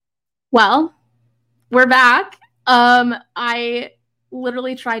Well, we're back. I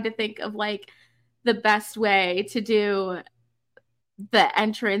literally tried to think of like the best way to do the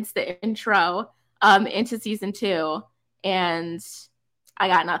intro into season 2, and I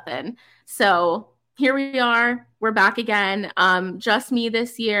got nothing. So here we are. We're back again. Just me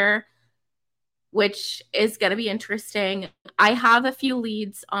this year, which is going to be interesting. I have a few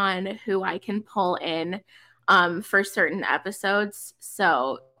leads on who I can pull in for certain episodes.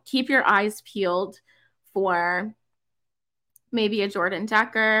 So keep your eyes peeled for maybe a Jordan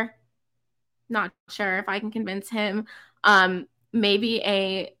Decker. Not sure if I can convince him. Maybe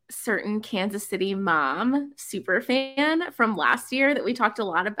a certain Kansas City mom super fan from last year that we talked a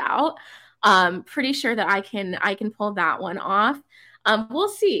lot about. Pretty sure that I can pull that one off. We'll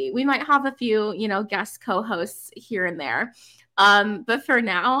see. We might have a few, guest co-hosts here and there. But for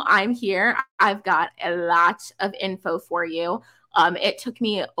now, I'm here. I've got a lot of info for you. It took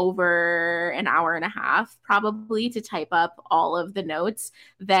me over an hour and a half probably to type up all of the notes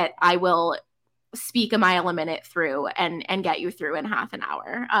that I will speak a mile a minute through and get you through in half an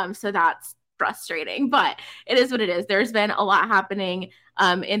hour. So that's frustrating, but it is what it is. There's been a lot happening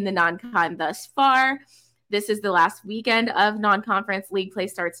in the non-con thus far. This is the last weekend of non-conference. League play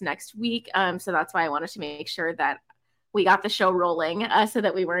starts next week. So that's why I wanted to make sure that we got the show rolling so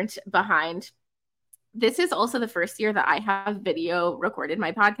that we weren't behind. This is also the first year that I have video recorded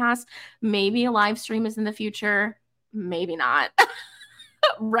my podcast. Maybe a live stream is in the future. Maybe not.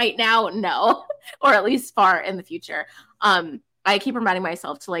 Right now, no, or at least far in the future. I keep reminding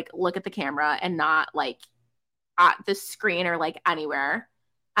myself to like look at the camera and not like at the screen or like anywhere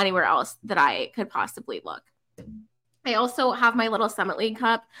else that I could possibly look. I also have my little Summit League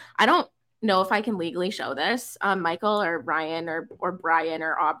cup. I don't know if I can legally show this. Michael or Ryan or Brian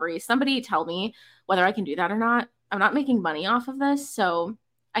or Aubrey, somebody tell me whether I can do that or not. I'm not making money off of this, so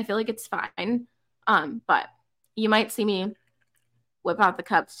I feel like it's fine. But you might see me whip out the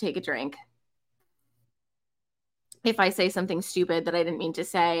cup to take a drink if I say something stupid that I didn't mean to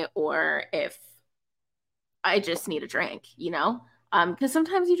say, or if I just need a drink, because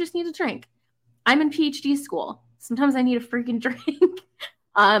sometimes you just need a drink. I'm in PhD school. Sometimes I need a freaking drink.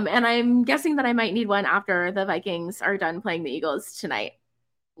 And I'm guessing that I might need one after the Vikings are done playing the Eagles tonight.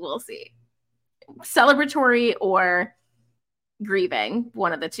 We'll see. Celebratory or grieving,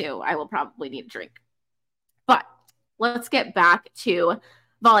 one of the two. I will probably need a drink. But let's get back to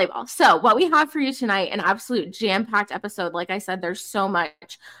volleyball. So what we have for you tonight, an absolute jam-packed episode. Like I said, there's so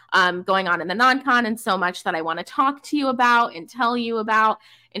much going on in the non-con and so much that I want to talk to you about and tell you about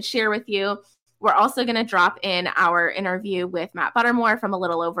and share with you. We're also going to drop in our interview with Matt Buttermore from a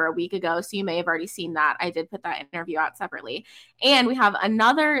little over a week ago. So you may have already seen that. I did put that interview out separately. And we have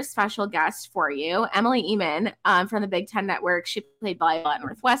another special guest for you, Emily Ehman from the Big Ten Network. She played volleyball at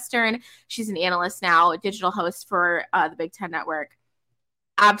Northwestern. She's an analyst now, a digital host for the Big Ten Network.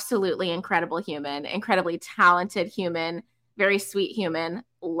 Absolutely incredible human, incredibly talented human, very sweet human.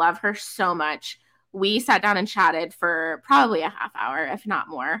 Love her so much. We sat down and chatted for probably a half hour, if not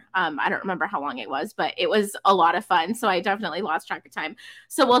more. I don't remember how long it was, but it was a lot of fun. So I definitely lost track of time.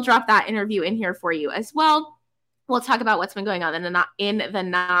 So we'll drop that interview in here for you as well. We'll talk about what's been going on in the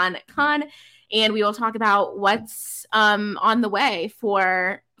non-con, and we will talk about what's on the way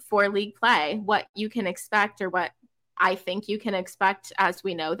for league play, what you can expect or what I think you can expect, as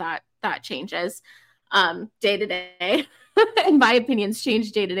we know that changes day to day. And my opinions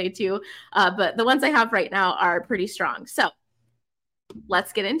change day to day too. But the ones I have right now are pretty strong. So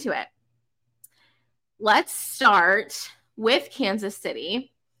let's get into it. Let's start with Kansas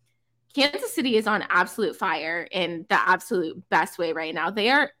City. Kansas City is on absolute fire in the absolute best way right now. They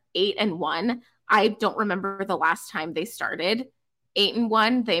are 8-1. I don't remember the last time they started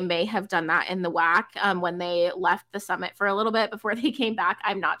 8-1. They may have done that in the WAC when they left the Summit for a little bit before they came back.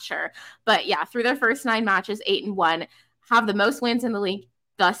 I'm not sure. But yeah, through their first 9 matches, 8-1, have the most wins in the league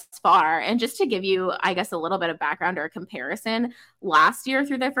thus far. And just to give you, I guess, a little bit of background or a comparison, last year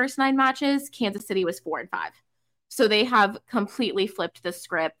through their first 9 matches, Kansas City was 4-5. So they have completely flipped the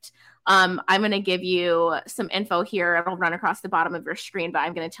script. I'm going to give you some info here. It'll run across the bottom of your screen, but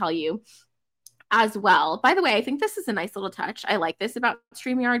I'm going to tell you as well. By the way, I think this is a nice little touch. I like this about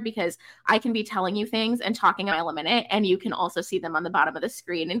StreamYard because I can be telling you things and talking a mile a minute, and you can also see them on the bottom of the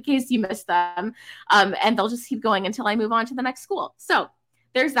screen in case you missed them. And they'll just keep going until I move on to the next school. So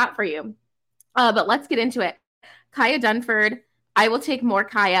there's that for you. But let's get into it. Kaya Dunford. I will take more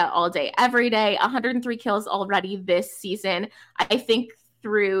Kaya all day, every day. 103 kills already this season. I think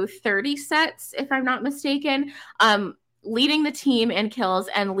through 30 sets, if I'm not mistaken. Leading the team in kills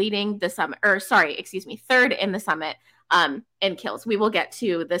and leading the Summit, third in the Summit in kills. We will get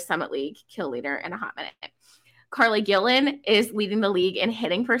to the Summit League kill leader in a hot minute. Carly Gillen is leading the league in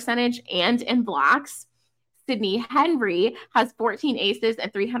hitting percentage and in blocks. Sydney Henry has 14 aces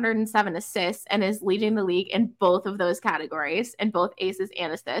and 307 assists and is leading the league in both of those categories, in both aces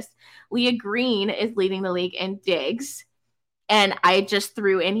and assists. Leah Green is leading the league in digs. And I just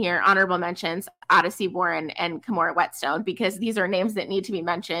threw in here honorable mentions, Odyssey Warren and Kimora Whetstone, because these are names that need to be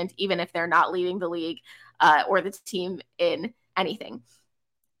mentioned, even if they're not leading the league or the team in anything.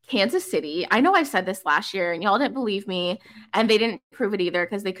 Kansas City, I know I said this last year and y'all didn't believe me, and they didn't prove it either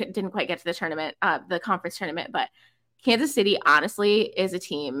because they didn't quite get to the tournament, the conference tournament, but Kansas City honestly is a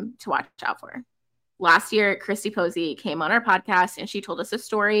team to watch out for. Last year, Christy Posey came on our podcast and she told us a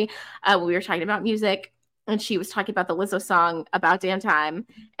story. We were talking about music and she was talking about the Lizzo song About Damn Time.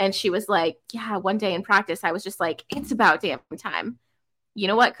 And she was like, yeah, one day in practice, I was just like, it's about damn time. You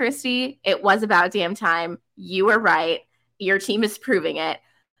know what, Christy? It was about damn time. You were right. Your team is proving it.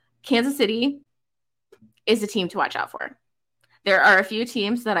 Kansas City is a team to watch out for. There are a few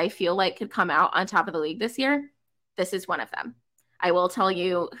teams that I feel like could come out on top of the league this year. This is one of them. I will tell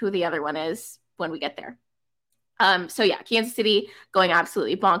you who the other one is when we get there. So yeah, Kansas City going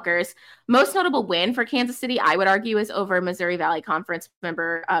absolutely bonkers. Most notable win for Kansas City, I would argue, is over Missouri Valley Conference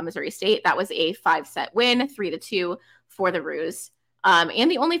member Missouri State. That was a 5-set win, 3-2 for the Roos. And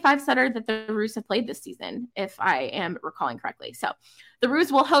the only 5-setter that the Roos have played this season, if I am recalling correctly. So the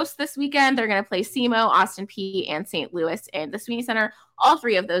Roos will host this weekend. They're going to play SEMO, Austin Peay, and St. Louis in the Sweeney Center. All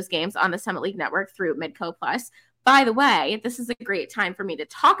 3 of those games on the Summit League Network through Midco Plus. By the way, this is a great time for me to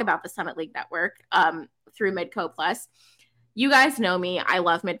talk about the Summit League Network through Midco Plus. You guys know me. I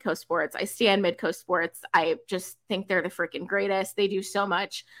love Midco Sports. I stand Midco Sports. I just think they're the freaking greatest. They do so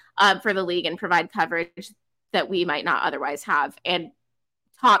much for the league and provide coverage that we might not otherwise have. And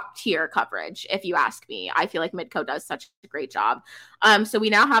top tier coverage, if you ask me. I feel like Midco does such a great job. So we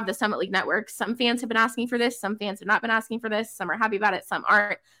now have the Summit League Network. Some fans have been asking for this. Some fans have not been asking for this. Some are happy about it. Some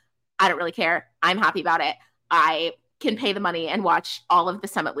aren't. I don't really care. I'm happy about it. I can pay the money and watch all of the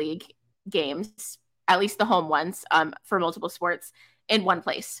Summit League games, at least the home ones, for multiple sports in one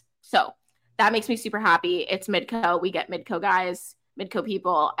place. So that makes me super happy. It's Midco. We get Midco guys, Midco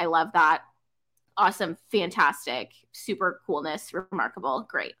people. I love that. Awesome, fantastic, super coolness, remarkable,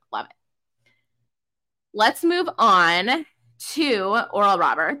 great, love it. Let's move on to Oral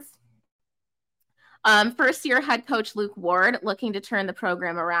Roberts. First-year head coach Luke Ward looking to turn the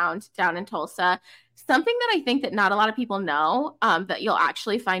program around down in Tulsa. Something that I think that not a lot of people know, that you'll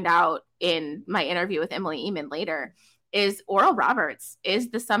actually find out in my interview with Emily Ehman later, is Oral Roberts is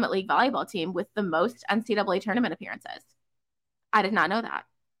the Summit League volleyball team with the most NCAA tournament appearances. I did not know that.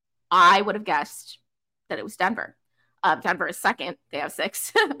 I would have guessed that it was Denver. Denver is second. They have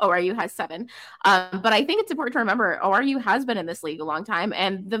 6. ORU has 7. But I think it's important to remember ORU has been in this league a long time,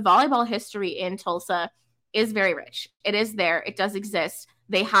 and the volleyball history in Tulsa is very rich. It is there. It does exist.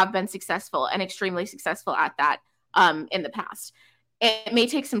 They have been successful and extremely successful at that in the past. It may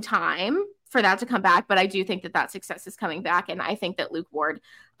take some time for that to come back, but I do think that that success is coming back, and I think that Luke Ward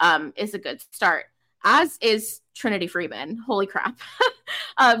is a good start, as is Trinity Freeman. Holy crap.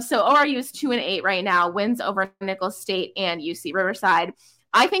 So ORU is 2-8 right now, wins over Nicholls State and UC Riverside.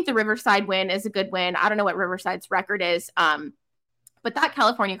 I think the Riverside win is a good win. I don't know what Riverside's record is, but that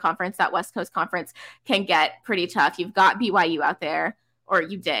California conference, that West Coast conference, can get pretty tough. You've got BYU out there, or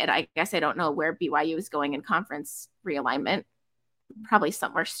you did. I guess I don't know where BYU is going in conference realignment. Probably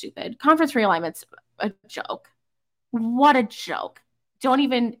somewhere stupid. Conference realignment's a joke. What a joke. Don't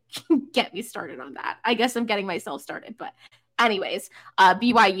even get me started on that. I guess I'm getting myself started. But anyways,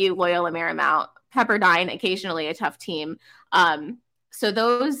 BYU, Loyola Marymount, Pepperdine, occasionally a tough team. So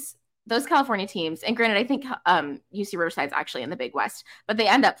those California teams, and granted, I think UC Riverside's actually in the Big West, but they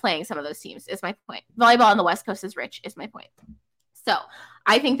end up playing some of those teams, is my point. Volleyball on the West Coast is rich, is my point. So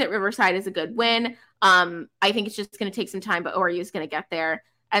I think that Riverside is a good win. I think it's just going to take some time, but ORU is going to get there.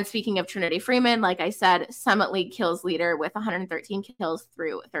 And speaking of Trinity Freeman, like I said, Summit League kills leader with 113 kills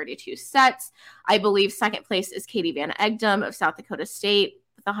through 32 sets. I believe second place is Katie Van Egdom of South Dakota State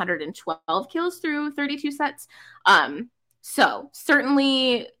with 112 kills through 32 sets. So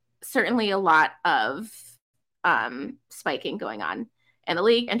certainly a lot of spiking going on in the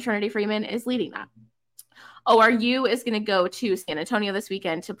league, and Trinity Freeman is leading that. ORU is going to go to San Antonio this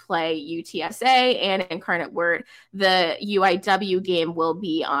weekend to play UTSA and Incarnate Word. The UIW game will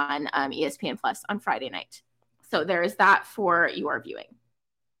be on ESPN Plus on Friday night. So there is that for your viewing.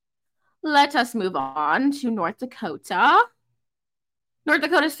 Let us move on to North Dakota. North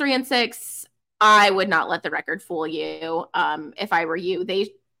Dakota's 3-6. I would not let the record fool you. If I were you,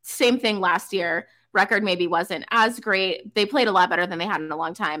 same thing last year. record maybe wasn't as great. They played a lot better than they had in a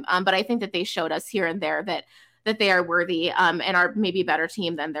long time. But I think that they showed us here and there that they are worthy and are maybe a better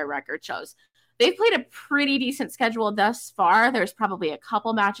team than their record shows. They've played a pretty decent schedule thus far. There's probably a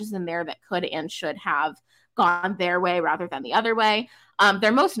couple matches in there that could and should have gone their way rather than the other way.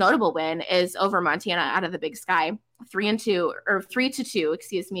 Their most notable win is over Montana out of the Big Sky, 3-2,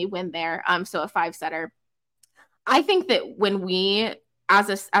 excuse me, win there. So a 5-setter. I think that when we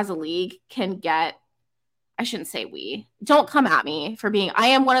as a league can get, I shouldn't say we, don't come at me for being, I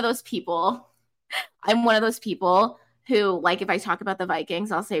am one of those people. I'm one of those people who, like, if I talk about the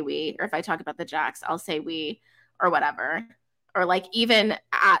Vikings, I'll say we, or if I talk about the Jacks, I'll say we, or whatever. Or like even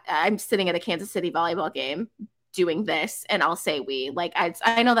I'm sitting at a Kansas City volleyball game doing this and I'll say we. Like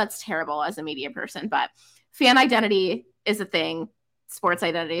I know that's terrible as a media person, but fan identity is a thing. Sports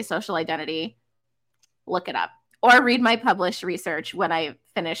identity, social identity. Look it up. Or read my published research when I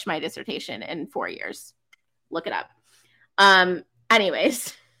finish my dissertation in 4 years. Look it up.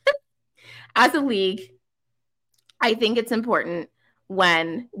 Anyways, as a league, I think it's important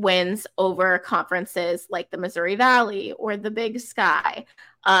when wins over conferences like the Missouri Valley or the Big Sky,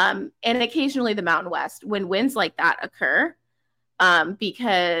 and occasionally the Mountain West, when wins like that occur,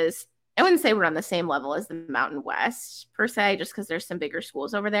 because I wouldn't say we're on the same level as the Mountain West per se, just because there's some bigger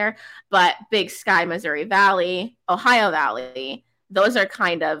schools over there, but Big Sky, Missouri Valley, Ohio Valley, those are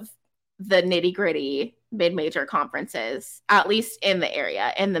kind of the nitty-gritty mid-major conferences, at least in the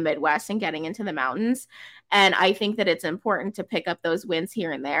area, in the Midwest and getting into the mountains. And I think that it's important to pick up those wins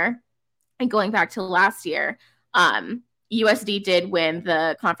here and there. And going back to last year, USD did win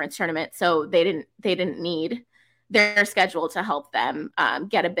the conference tournament, so they didn't need their schedule to help them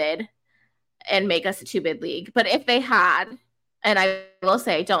get a bid and make us a 2-bid league. But if they had, and I will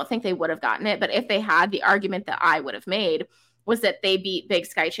say, I don't think they would have gotten it, but if they had, the argument that I would have made was that they beat Big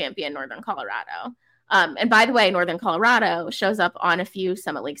Sky champion Northern Colorado. And by the way, Northern Colorado shows up on a few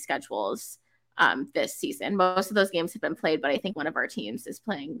Summit League schedules this season. Most of those games have been played, but I think one of our teams is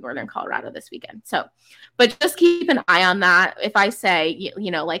playing Northern Colorado this weekend. So, but just keep an eye on that. If I say,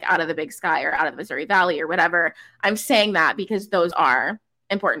 like out of the Big Sky or out of the Missouri Valley or whatever, I'm saying that because those are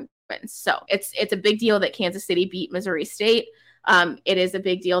important wins. So it's a big deal that Kansas City beat Missouri State. It is a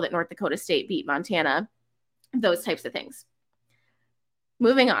big deal that North Dakota State beat Montana, those types of things.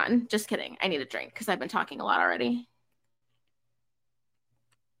 Moving on. Just kidding. I need a drink because I've been talking a lot already.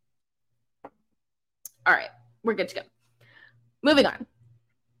 All right. We're good to go. Moving on.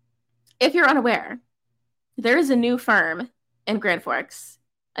 If you're unaware, there is a new firm in Grand Forks,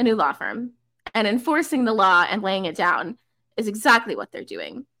 a new law firm, and enforcing the law and laying it down is exactly what they're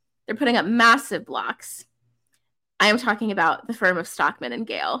doing. They're putting up massive blocks. I am talking about the firm of Stockman and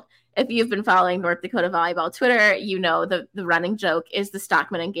Gale. If you've been following North Dakota Volleyball Twitter, you know the running joke is the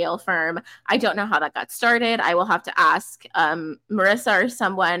Stockman and Gale firm. I don't know how that got started. I will have to ask Marissa or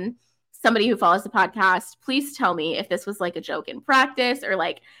somebody who follows the podcast, please tell me if this was like a joke in practice or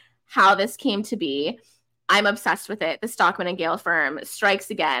like how this came to be. I'm obsessed with it. The Stockman and Gale firm strikes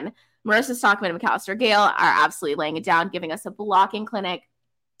again. Marissa Stockman and McAllister Gale are absolutely laying it down, giving us a blocking clinic.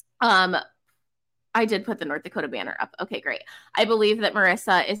 I did put the North Dakota banner up. Okay, great. I believe that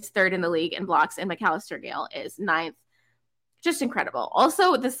Marissa is 3rd in the league in blocks and McAllister Gale is 9th. Just incredible.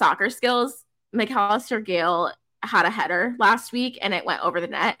 Also, the soccer skills, McAllister Gale had a header last week and it went over the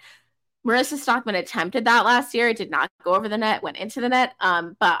net. Marissa Stockman attempted that last year. It did not go over the net, went into the net.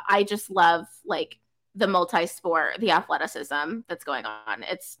 But I just love like the multi-sport, the athleticism that's going on.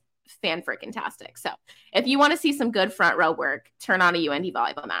 It's fan-freaking-tastic. So if you want to see some good front row work, turn on a UND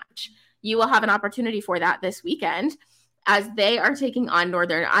volleyball match. You will have an opportunity for that this weekend as they are taking on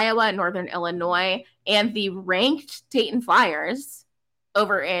Northern Iowa, Northern Illinois, and the ranked Dayton Flyers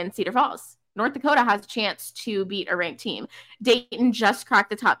over in Cedar Falls. North Dakota has a chance to beat a ranked team. Dayton just cracked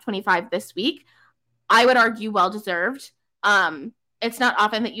the top 25 this week. I would argue well-deserved. It's not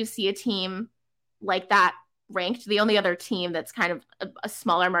often that you see a team like that ranked. The only other team that's kind of a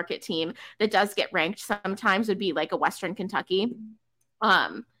smaller market team that does get ranked sometimes would be like a Western Kentucky.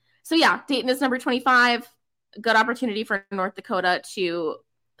 So yeah, Dayton is number 25. Good opportunity for North Dakota to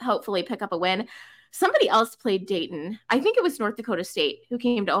hopefully pick up a win. Somebody else played Dayton. I think it was North Dakota State who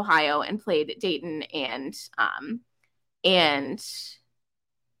came to Ohio and played Dayton and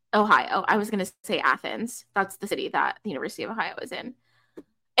Ohio. I was going to say Athens. That's the city that the University of Ohio is in.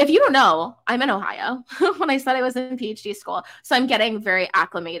 If you don't know, I'm in Ohio when I said I was in PhD school. So I'm getting very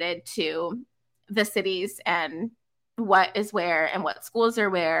acclimated to the cities and what is where and what schools are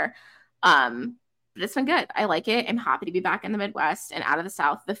where. But it's been good. I like it. I'm happy to be back in the Midwest and out of the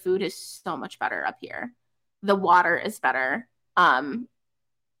South. The food is so much better up here. The water is better.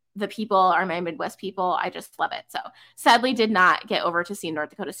 the people are my Midwest people. I just love it. So sadly did not get over to see North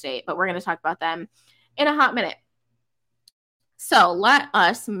Dakota State, but we're going to talk about them in a hot minute. So let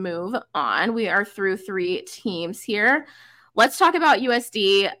us move on. We are through 3 teams here. Let's talk about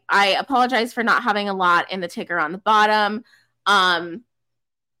USD. I apologize for not having a lot in the ticker on the bottom. I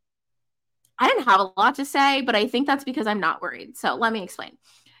didn't have a lot to say, but I think that's because I'm not worried. So let me explain.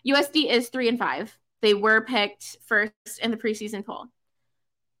 USD is 3-5. They were picked first in the preseason poll.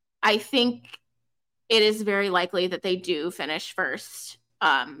 I think it is very likely that they do finish first.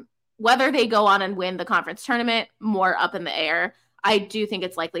 Whether they go on and win the conference tournament, more up in the air. I do think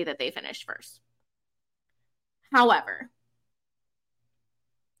it's likely that they finish first. However,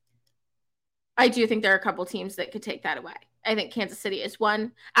 I do think there are a couple teams that could take that away. I think Kansas City is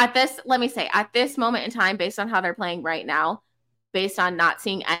one. At this moment in time, based on how they're playing right now, based on not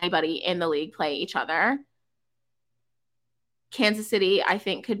seeing anybody in the league play each other, Kansas City, I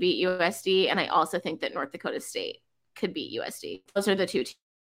think, could beat USD, and I also think that North Dakota State could beat USD. Those are the 2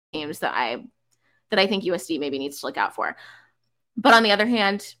 teams that I think USD maybe needs to look out for. But on the other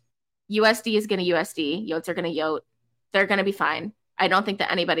hand, USD is going to USD. Yotes are going to Yote. They're going to be fine. I don't think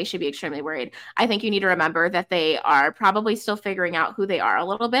that anybody should be extremely worried. I think you need to remember that they are probably still figuring out who they are a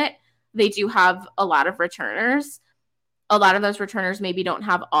little bit. They do have a lot of returners. A lot of those returners maybe don't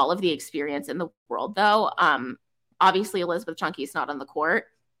have all of the experience in the world, though. Obviously, Elizabeth Chunky is not on the court.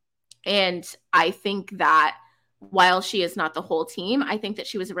 And I think that while she is not the whole team, I think that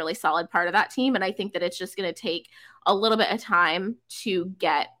she was a really solid part of that team. And I think that it's just going to take a little bit of time to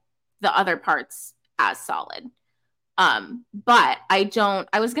get the other parts as solid. But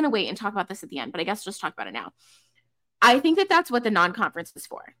I was going to wait and talk about this at the end, but I guess just talk about it now. I think that that's what the non-conference is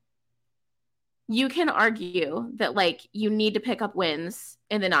for. You can argue that like you need to pick up wins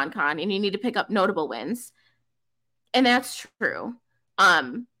in the non-con and you need to pick up notable wins. And that's true.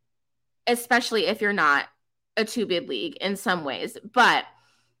 Especially if you're not a 2-bid league in some ways, but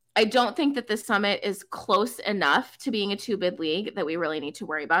I don't think that the Summit is close enough to being a 2-bid league that we really need to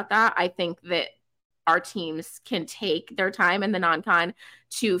worry about that. I think that our teams can take their time in the non-con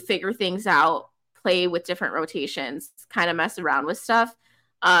to figure things out, play with different rotations, kind of mess around with stuff,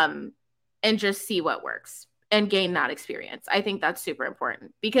 and just see what works and gain that experience. I think that's super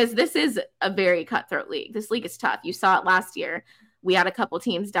important because this is a very cutthroat league. This league is tough. You saw it last year. We had a couple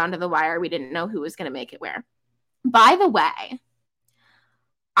teams down to the wire. We didn't know who was going to make it where. By the way,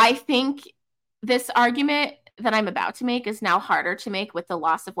 I think this argument that I'm about to make is now harder to make with the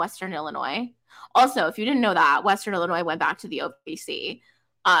loss of Western Illinois. Also, if you didn't know that, Western Illinois went back to the OVC.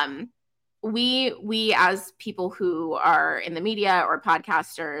 We as people who are in the media or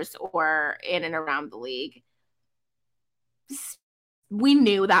podcasters or in and around the league, we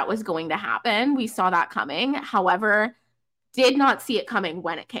knew that was going to happen. We saw that coming. However, did not see it coming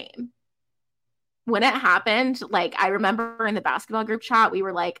when it came. When it happened, like I remember in the basketball group chat, we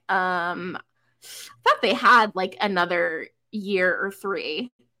were like, I thought they had like another year or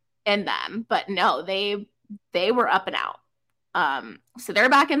 3 in them, but no, they were up and out. So they're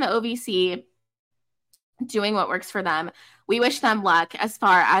back in the OVC doing what works for them. We wish them luck as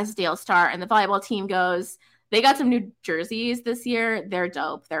far as Dale Star and the volleyball team goes. They got some new jerseys this year. They're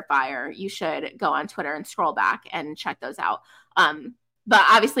dope. They're fire. You should go on Twitter and scroll back and check those out. But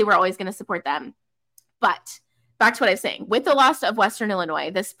obviously we're always going to support them. But back to what I was saying. With the loss of Western Illinois,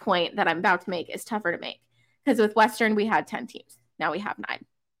 this point that I'm about to make is tougher to make. Because with Western, we had 10 teams. Now we have 9.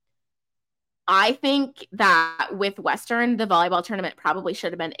 I think that with Western, the volleyball tournament probably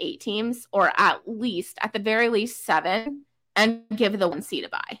should have been 8 teams, or at the very least 7, and give the 1 seed a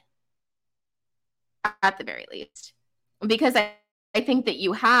bye. At the very least. Because I think that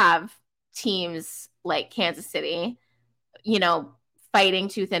you have teams like Kansas City, fighting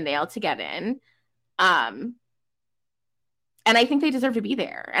tooth and nail to get in. And I think they deserve to be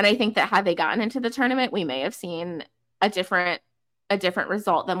there. And I think that had they gotten into the tournament, we may have seen a different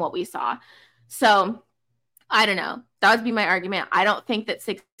result than what we saw. So I don't know. That would be my argument. I don't think that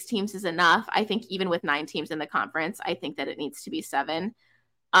 6 teams is enough. I think even with 9 teams in the conference, I think that it needs to be 7.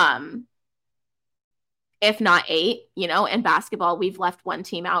 If not 8, in basketball, we've left 1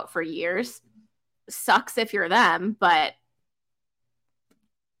 team out for years. Sucks if you're them, but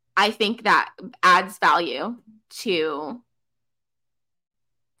I think that adds value to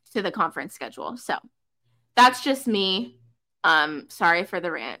the conference schedule. So that's just me. Sorry for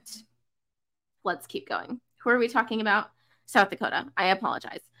the rant. Let's keep going. Who are we talking about? South Dakota. I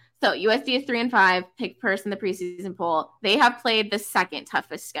apologize. So USD is 3-5, picked first in the preseason poll. They have played the second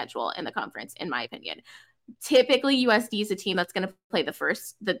toughest schedule in the conference, in my opinion. Typically, USD is a team that's going to play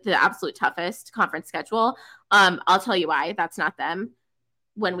the absolute toughest conference schedule. I'll tell you why. That's not them.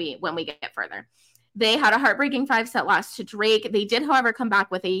 when we get further. They had a heartbreaking 5-set loss to Drake. They did, however, come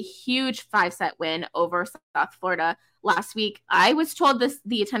back with a huge 5-set win over South Florida last week. I was told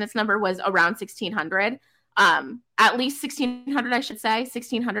the attendance number was around 1,600. At least 1,600, I should say.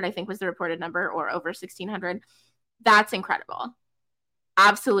 1,600, I think, was the reported number, or over 1,600. That's incredible.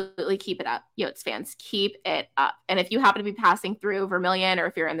 Absolutely keep it up, Yotes fans. Keep it up. And if you happen to be passing through Vermilion, or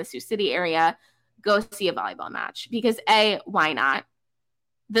if you're in the Sioux City area, go see a volleyball match, because why not?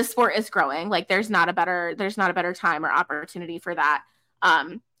 The sport is growing. Like, there's not a better time or opportunity for that.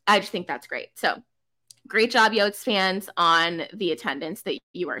 I just think that's great. So great job, Yotes fans, on the attendance that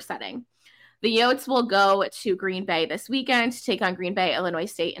you are setting. The Yotes will go to Green Bay this weekend to take on Green Bay, Illinois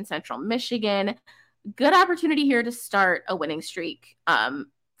State, and Central Michigan. Good opportunity here to start a winning streak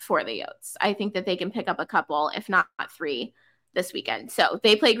for the Yotes. I think that they can pick up a couple, if not 3, this weekend. So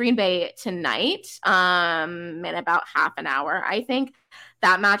they play Green Bay tonight in about half an hour, I think.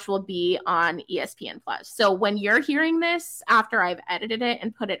 That match will be on ESPN+. So when you're hearing this after I've edited it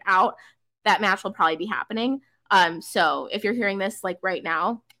and put it out, that match will probably be happening. So if you're hearing this like right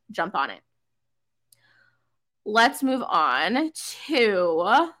now, jump on it. Let's move on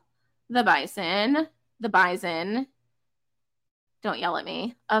to the Bison. The Bison, don't yell at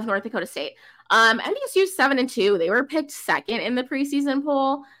me, of North Dakota State. NDSU 7-2. They were picked second in the preseason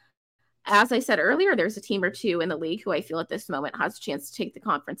poll. As I said earlier, there's a team or two in the league who I feel at this moment has a chance to take the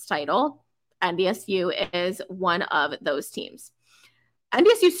conference title. NDSU is one of those teams.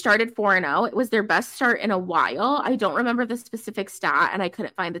 NDSU started 4-0. It was their best start in a while. I don't remember the specific stat, and I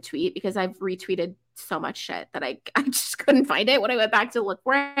couldn't find the tweet because I've retweeted so much shit that I just couldn't find it when I went back to look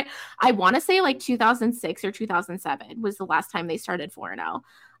for it. I want to say like 2006 or 2007 was the last time they started 4-0.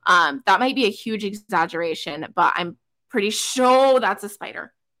 That might be a huge exaggeration, but I'm pretty sure that's a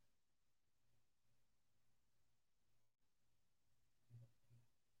spider.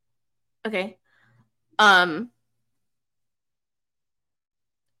 Okay.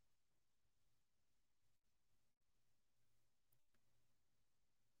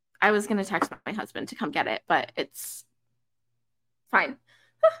 I was going to text my husband to come get it, but it's fine.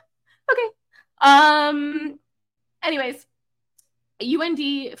 Okay. Anyways,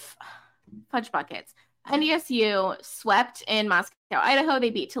 UND fudge buckets. NDSU swept in Moscow, Idaho. They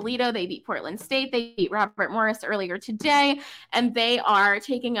beat Toledo. They beat Portland State. They beat Robert Morris earlier today. And they are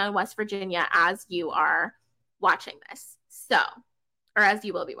taking on West Virginia as you are watching this. So, or as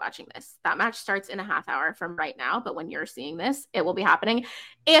you will be watching this. That match starts in a half hour from right now. But when you're seeing this, it will be happening.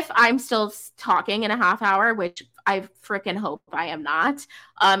 If I'm still talking in a half hour, which I freaking hope I am not,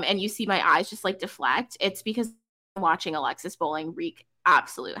 and you see my eyes just like deflect, it's because I'm watching Alexis Bowling wreak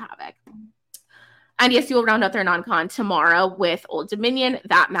absolute havoc. NDSU will round out their non-con tomorrow with Old Dominion.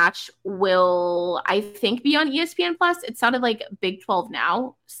 That match will, I think, be on ESPN+. It sounded like Big 12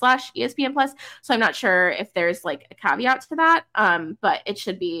 Now / ESPN+. So I'm not sure if there's like a caveat to that, but it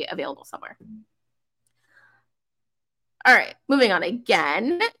should be available somewhere. All right, moving on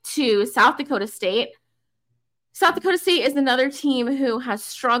again to South Dakota State. South Dakota State is another team who has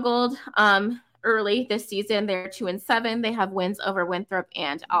struggled early this season. They're 2-7. They have wins over Winthrop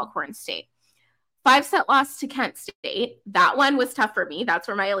and Alcorn State. 5-set loss to Kent State. That one was tough for me. That's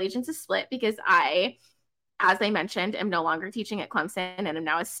where my allegiance is split because I, as I mentioned, am no longer teaching at Clemson and am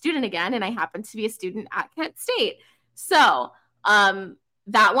now a student again, and I happen to be a student at Kent State. So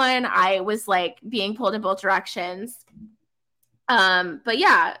that one, I was like being pulled in both directions. But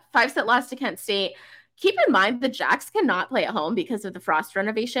yeah, 5-set loss to Kent State. Keep in mind, the Jacks cannot play at home because of the Frost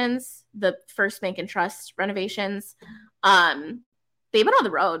renovations, the First Bank and Trust renovations. They've been on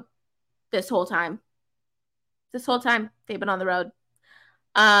the road this whole time. They've been on the road.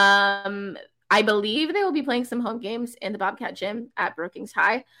 I believe they will be playing some home games in the Bobcat Gym at Brookings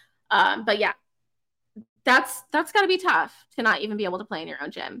High. But yeah, that's got to be tough to not even be able to play in your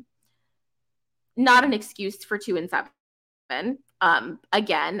own gym. Not an excuse for 2-7.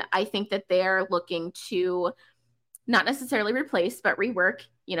 Again, I think that they're looking to not necessarily replace, but rework.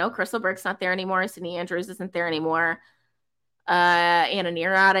 You know, Crystal Burke's not there anymore. Sydney Andrews isn't there anymore. Anna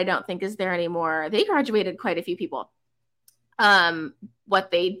Nerad, I don't think, is there anymore. They graduated quite a few people.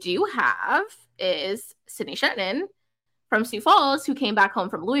 What they do have is Sydney Shetton from Sioux Falls, who came back home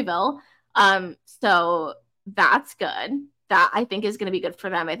from Louisville. So that's good. That I think is going to be good for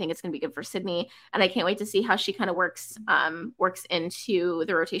them. I think it's going to be good for Sydney, and I can't wait to see how she kind of works into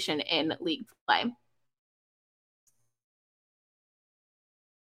the rotation in league play.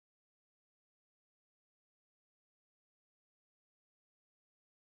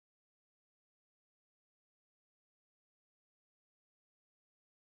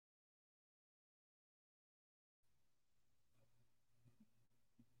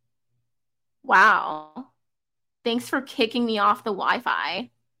 Wow. Thanks for kicking me off the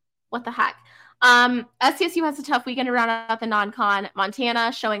Wi-Fi. What the heck? SDSU has a tough weekend to round out the non-con.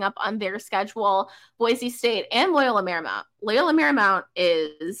 Montana showing up on their schedule. Boise State and Loyola Marymount. Loyola Marymount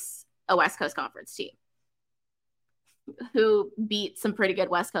is a West Coast Conference team who beat some pretty good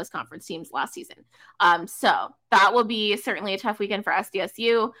West Coast Conference teams last season. So that will be certainly a tough weekend for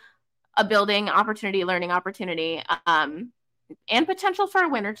SDSU, a building opportunity, learning opportunity, and potential for a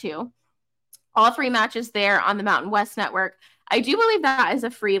win or two. All three matches there on the Mountain West Network. I do believe that is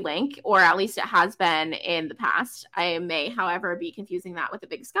a free link, or at least it has been in the past. I may, however, be confusing that with the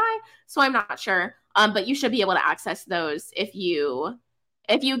Big Sky, so I'm not sure. But you should be able to access those if you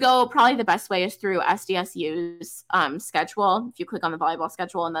go. Probably the best way is through SDSU's schedule. If you click on the volleyball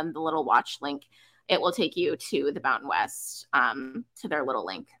schedule and then the little watch link, it will take you to the Mountain West, to their little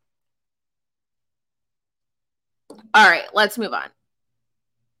link. All right, let's move on.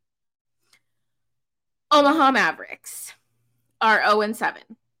 Omaha Mavericks are 0-7.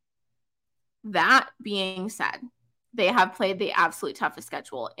 That being said, they have played the absolute toughest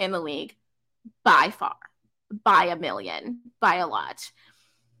schedule in the league by far, by a million, by a lot.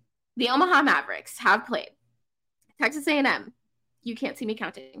 The Omaha Mavericks have played Texas A&M. You can't see me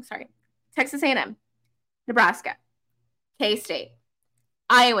counting, sorry. Texas A&M, Nebraska, K-State,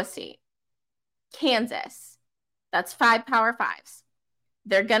 Iowa State, Kansas. That's 5 Power Fives.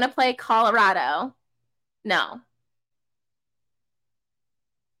 They're going to play Colorado. No,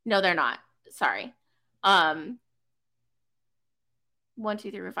 they're not. Sorry. 1, 2,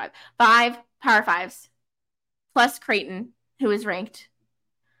 3, 4, 5. 5 Power Fives, plus Creighton, who is ranked,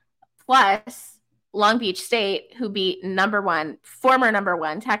 plus Long Beach State, who beat former number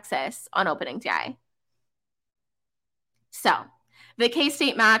one Texas on opening day. So the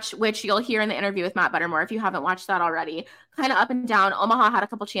K-State match, which you'll hear in the interview with Matt Buttermore if you haven't watched that already, kind of up and down. Omaha had a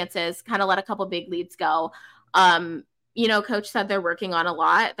couple chances, kind of let a couple big leads go. Coach said they're working on a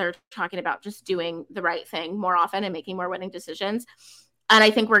lot. They're talking about just doing the right thing more often and making more winning decisions. And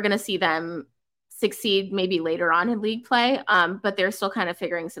I think we're going to see them succeed maybe later on in league play, but they're still kind of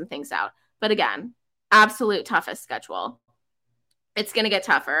figuring some things out. But again, absolute toughest schedule. It's going to get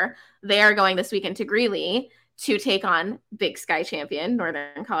tougher. They are going this weekend to Greeley to take on Big Sky champion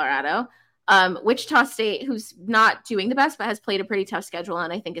Northern Colorado. Wichita State, who's not doing the best, but has played a pretty tough schedule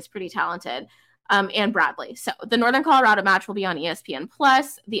and I think is pretty talented, and Bradley. So the Northern Colorado match will be on ESPN+.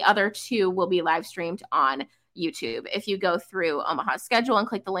 The other two will be live streamed on YouTube. If you go through Omaha's schedule and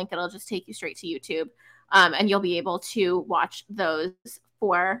click the link, it'll just take you straight to YouTube, and you'll be able to watch those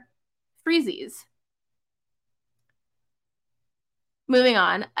for freezies. Moving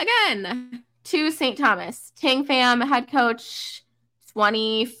on again to St. Thomas. Tang Pham head coach,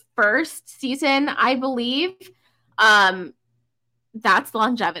 21st season, I believe. That's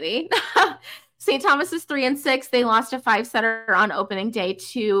longevity. St. Thomas is 3-6. They lost a 5-setter on opening day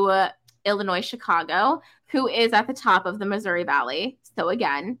to Illinois Chicago, who is at the top of the Missouri Valley. So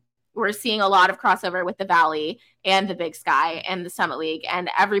again, we're seeing a lot of crossover with the Valley and the Big Sky and the Summit League, and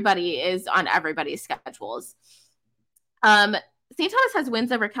everybody is on everybody's schedules. St. Thomas has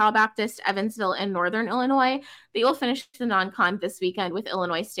wins over Cal Baptist, Evansville, and Northern Illinois. They will finish the non-con this weekend with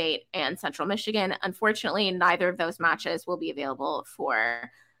Illinois State and Central Michigan. Unfortunately, neither of those matches will be available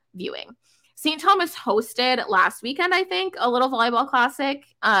for viewing. St. Thomas hosted last weekend, I think, a little volleyball classic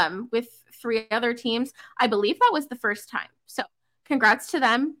with 3 other teams. I believe that was the first time. So congrats to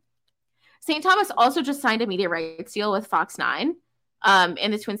them. St. Thomas also just signed a media rights deal with Fox 9. In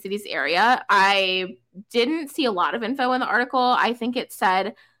the Twin Cities area. I didn't see a lot of info in the article. I think it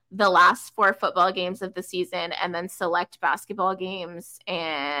said the last 4 football games of the season and then select basketball games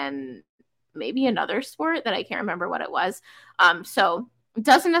and maybe another sport that I can't remember what it was. So it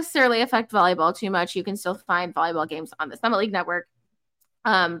doesn't necessarily affect volleyball too much. You can still find volleyball games on the Summit League Network.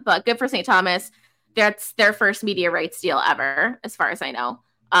 But good for St. Thomas. That's their first media rights deal ever, as far as I know.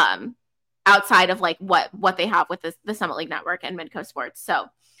 Outside of like what they have with the Summit League Network and Midcoast Sports. So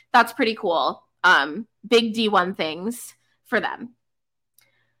that's pretty cool. Big D1 things for them.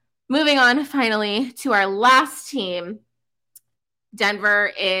 Moving on finally to our last team.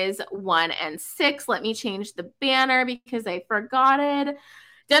 Denver is 1-6. Let me change the banner because I forgot it.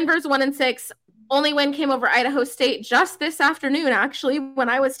 Denver's 1-6. Only win came over Idaho State just this afternoon, actually, when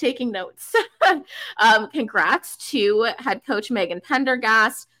I was taking notes. Congrats to head coach Megan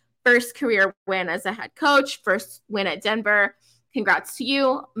Pendergast. First career win as a head coach, first win at Denver. Congrats to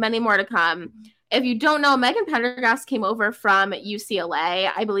you. Many more to come. If you don't know, Megan Pendergast came over from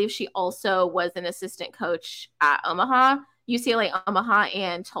UCLA. I believe she also was an assistant coach at Omaha, UCLA, Omaha,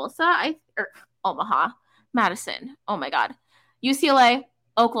 and Tulsa. Omaha, Madison. Oh my God. UCLA,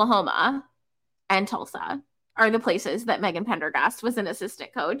 Oklahoma, and Tulsa are the places that Megan Pendergast was an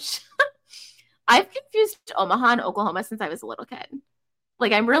assistant coach. I've confused Omaha and Oklahoma since I was a little kid.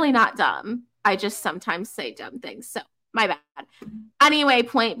 Like, I'm really not dumb. I just sometimes say dumb things. So, my bad. Anyway,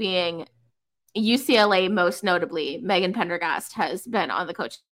 point being, UCLA, most notably, Megan Pendergast has been on the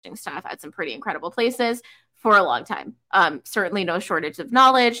coaching staff at some pretty incredible places for a long time. Certainly no shortage of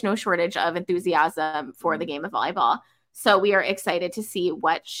knowledge, no shortage of enthusiasm for the game of volleyball. So we are excited to see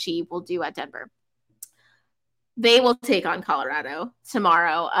what she will do at Denver. They will take on Colorado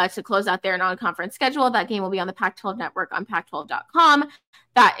tomorrow to close out their non-conference schedule. That game will be on the Pac-12 network on pac12.com.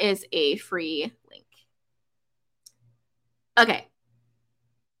 That is a free link. Okay.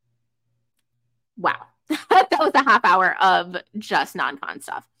 Wow. That was a half hour of just non-con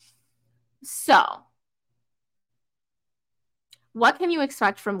stuff. So, what can you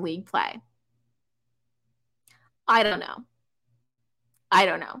expect from league play? I don't know.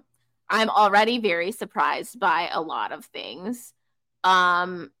 I'm already very surprised by a lot of things.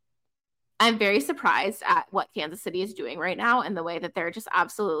 I'm very surprised at what Kansas City is doing right now and the way that they're just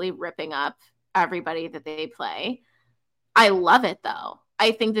absolutely ripping up everybody that they play. I love it, though.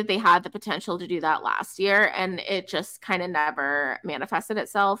 I think that they had the potential to do that last year, and it just kind of never manifested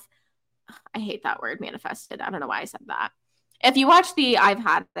itself. I hate that word, manifested. I don't know why I said that. If you watch the I've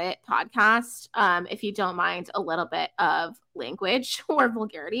Had It podcast, if you don't mind a little bit of language or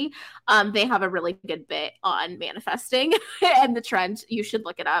vulgarity, they have a really good bit on manifesting and the trend. You should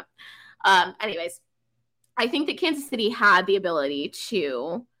look it up. Anyways, I think that Kansas City had the ability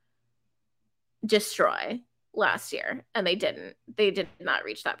to destroy last year, and they didn't. They did not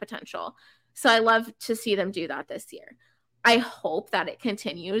reach that potential. So I love to see them do that this year. I hope that it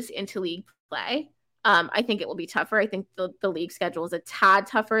continues into league play. I think it will be tougher. I think the league schedule is a tad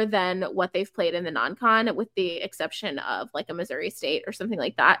tougher than what they've played in the non-con, with the exception of like a Missouri State or something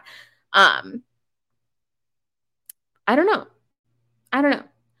like that. I don't know.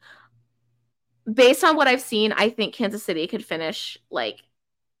 Based on what I've seen, I think Kansas City could finish like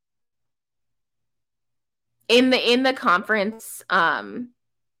in the conference,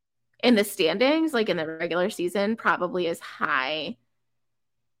 in the standings, like in the regular season, probably as high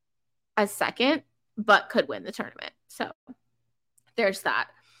as second, but could win the tournament. So there's that.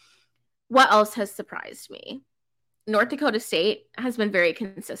 What else has surprised me? North Dakota State has been very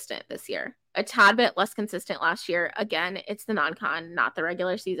consistent this year. A tad bit less consistent last year. Again, it's the non-con, not the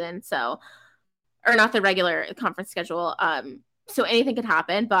regular season. So, or not the regular conference schedule. So anything could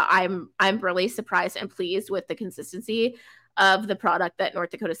happen, but I'm really surprised and pleased with the consistency of the product that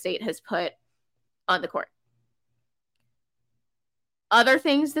North Dakota State has put on the court. Other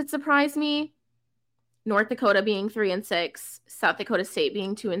things that surprise me: North Dakota being 3-6, South Dakota State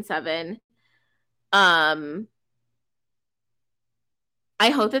being 2-7. I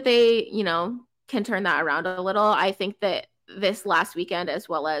hope that they, can turn that around a little. I think that this last weekend, as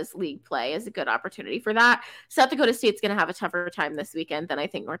well as league play, is a good opportunity for that. South Dakota State's going to have a tougher time this weekend than I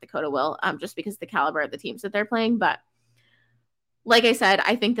think North Dakota will, just because of the caliber of the teams that they're playing. But like I said,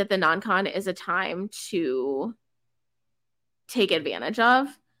 I think that the non-con is a time to take advantage of,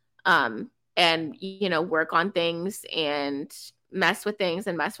 and, work on things and mess with things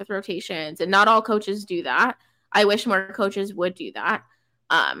and mess with rotations. And not all coaches do that. I wish more coaches would do that.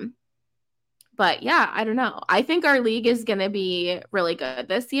 But yeah, I don't know. I think our league is going to be really good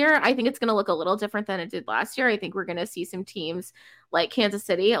this year. I think it's going to look a little different than it did last year. I think we're going to see some teams like Kansas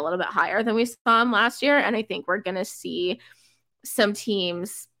City a little bit higher than we saw them last year. And I think we're going to see some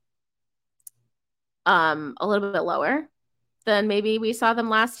teams a little bit lower than maybe we saw them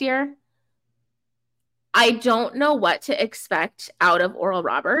last year. I don't know what to expect out of Oral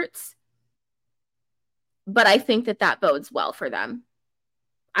Roberts, but I think that bodes well for them.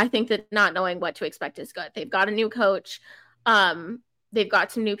 I think that not knowing what to expect is good. They've got a new coach. They've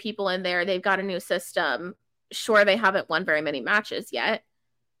got some new people in there. They've got a new system. Sure, they haven't won very many matches yet,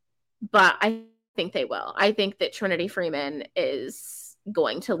 but I think they will. I think that Trinity Freeman is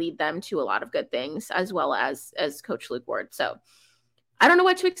going to lead them to a lot of good things, as well as Coach Luke Ward. So I don't know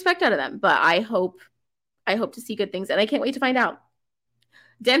what to expect out of them, but I hope to see good things, and I can't wait to find out.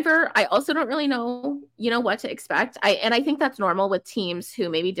 Denver, I also don't really know, what to expect. I think that's normal with teams who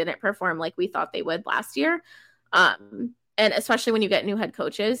maybe didn't perform like we thought they would last year. And especially when you get new head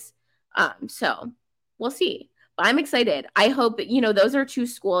coaches. So we'll see. But I'm excited. I hope, those are two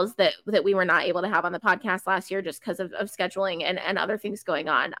schools that we were not able to have on the podcast last year just because of scheduling and other things going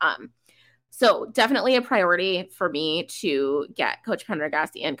on. So definitely a priority for me to get Coach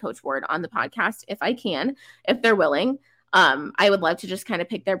Pendergast and Coach Ward on the podcast if I can, if they're willing. I would love to just kind of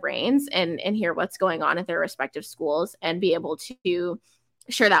pick their brains and hear what's going on at their respective schools and be able to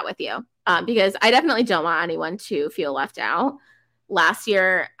share that with you, because I definitely don't want anyone to feel left out. Last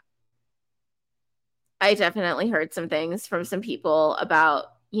year, I definitely heard some things from some people about,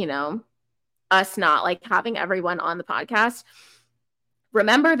 us not like having everyone on the podcast.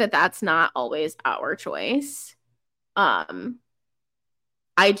 Remember that that's not always our choice.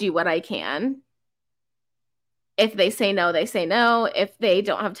 I do what I can. If they say no, they say no. If they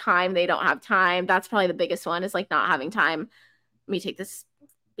don't have time, they don't have time. That's probably the biggest one, is like not having time. Let me take this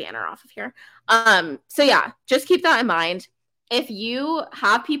banner off of here. So yeah, just keep that in mind. If you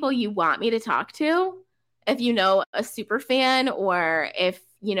have people you want me to talk to, if you know a super fan, or if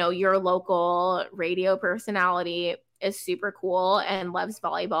your local radio personality is super cool and loves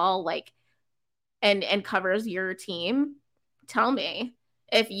volleyball, like and covers your team, tell me.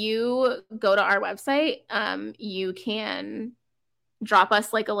 If you go to our website, you can drop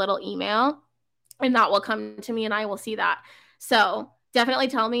us like a little email, and that will come to me and I will see that. So definitely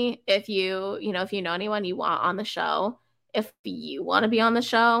tell me if if you know anyone you want on the show, if you want to be on the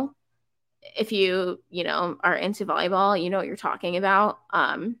show, if you are into volleyball, you know what you're talking about.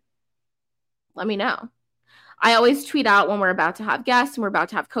 Let me know. I always tweet out when we're about to have guests and we're about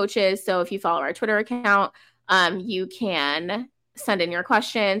to have coaches. So if you follow our Twitter account, you can send in your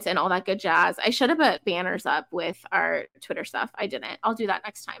questions and all that good jazz. I should have put banners up with our Twitter stuff. I didn't. I'll do that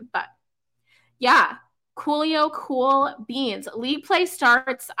next time. But yeah, coolio, cool beans. League play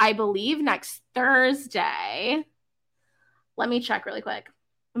starts, I believe, next Thursday. Let me check really quick.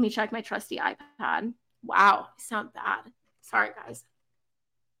 Let me check my trusty iPad. Wow, I sound bad. Sorry, guys.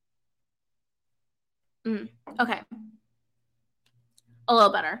 Okay. A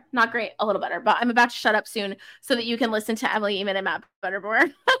little better. Not great, a little better. But I'm about to shut up soon so that you can listen to Emily Ehman and Matt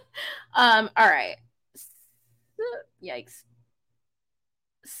Buttermore. All right. Yikes.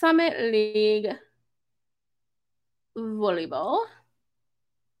 Summit League Volleyball.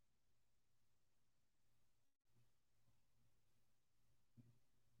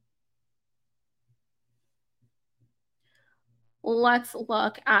 Let's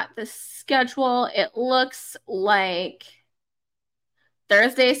look at the schedule. It looks like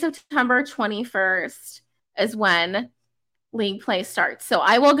Thursday, September 21st is when league play starts. So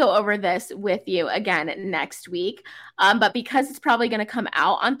I will go over this with you again next week. But because it's probably going to come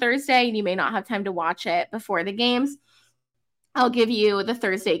out on Thursday and you may not have time to watch it before the games, I'll give you the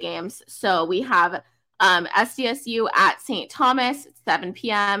Thursday games. So we have SDSU at St. Thomas, 7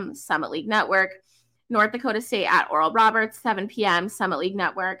 p.m., Summit League Network. North Dakota State at Oral Roberts, 7 p.m., Summit League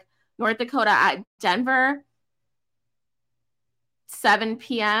Network. North Dakota at Denver, 7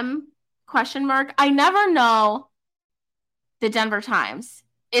 p.m., question mark. I never know the Denver times.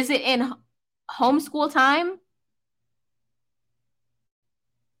 Is it in homeschool time?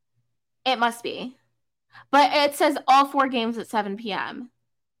 It must be. But it says all 4 games at 7 p.m.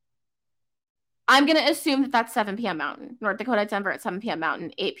 I'm going to assume that that's 7 p.m. Mountain. North Dakota, Denver at 7 p.m.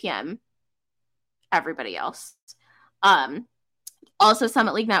 Mountain, 8 p.m. everybody else. Also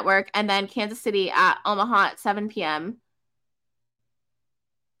Summit League Network, and then Kansas City at Omaha at 7 p.m.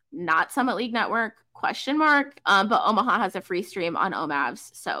 Not Summit League Network, question mark. But Omaha has a free stream on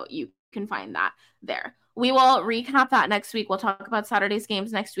OMAVs, so you can find that there. We will recap that next week. We'll talk about Saturday's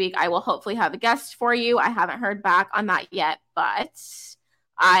games next week. I will hopefully have a guest for you. I haven't heard back on that yet, but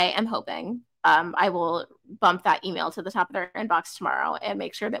I am hoping. I will bump that email to the top of their inbox tomorrow and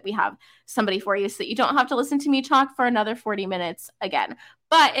make sure that we have somebody for you so that you don't have to listen to me talk for another 40 minutes again.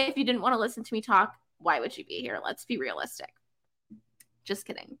 But if you didn't want to listen to me talk, why would you be here? Let's be realistic. Just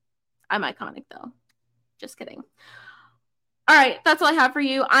kidding. I'm iconic, though. Just kidding. All right, that's all I have for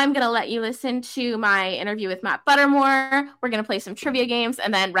you. I'm going to let you listen to my interview with Matt Buttermore. We're going to play some trivia games.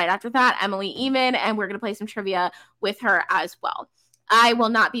 And then right after that, Emily Ehman, and we're going to play some trivia with her as well. I will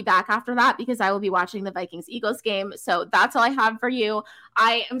not be back after that because I will be watching the Vikings-Eagles game. So that's all I have for you.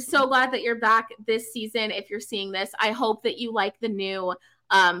 I am so glad that you're back this season. If you're seeing this, I hope that you like the new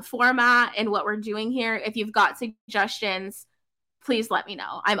format and what we're doing here. If you've got suggestions, please let me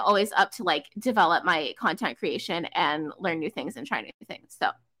know. I'm always up to like develop my content creation and learn new things and try new things. So,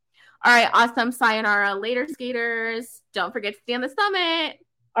 all right, awesome. Sayonara later, skaters. Don't forget to stay on the summit.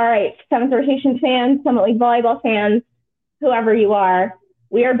 All right, 7th rotation fans, Summit League Volleyball fans, whoever you are,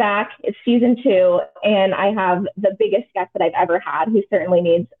 we are back. It's season 2, and I have the biggest guest that I've ever had, who certainly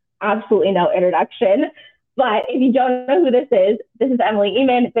needs absolutely no introduction. But if you don't know who this is Emily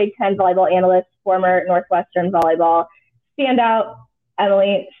Ehman, Big Ten volleyball analyst, former Northwestern volleyball standout.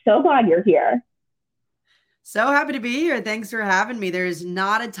 Emily, so glad you're here. So happy to be here. Thanks for having me. There's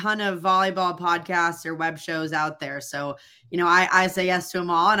not a ton of volleyball podcasts or web shows out there. So, I say yes to them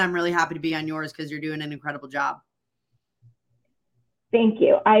all, and I'm really happy to be on yours because you're doing an incredible job. Thank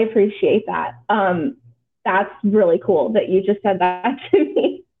you. I appreciate that. That's really cool that you just said that to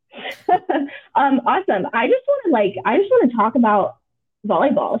me. Awesome. I just want to talk about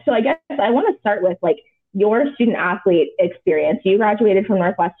volleyball. So I guess I want to start with like your student athlete experience. You graduated from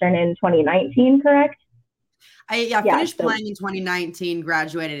Northwestern in 2019, correct? I finished playing in 2019,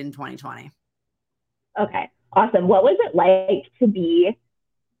 graduated in 2020. Okay, awesome. What was it like to be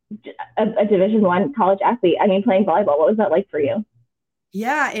a Division I college athlete? I mean, playing volleyball. What was that like for you?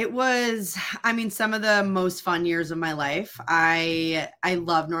 Yeah, it was, I mean, some of the most fun years of my life. I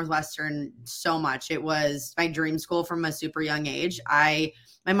love Northwestern so much. It was my dream school from a super young age.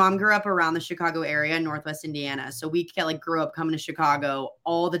 My mom grew up around the Chicago area, Northwest Indiana. So we like grew up coming to Chicago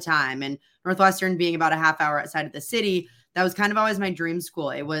all the time. And Northwestern being about a half hour outside of the city, that was kind of always my dream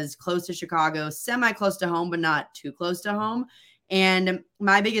school. It was close to Chicago, semi close to home, but not too close to home. And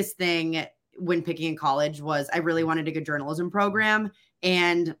my biggest thing when picking a college was I really wanted a good journalism program.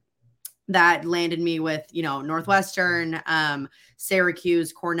 And that landed me with, Northwestern,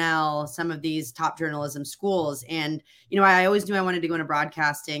 Syracuse, Cornell, some of these top journalism schools. And, I always knew I wanted to go into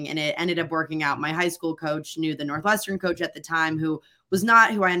broadcasting, and it ended up working out. My high school coach knew the Northwestern coach at the time, who was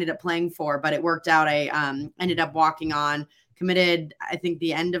not who I ended up playing for, but it worked out. I ended up walking on, committed, I think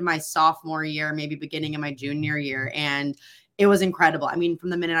the end of my sophomore year, maybe beginning of my junior year. And it was incredible. I mean, from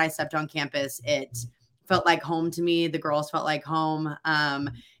the minute I stepped on campus, it felt like home to me. The girls felt like home.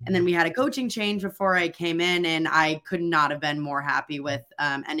 And then we had a coaching change before I came in, and I could not have been more happy with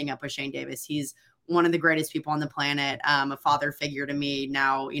ending up with Shane Davis. He's one of the greatest people on the planet, a father figure to me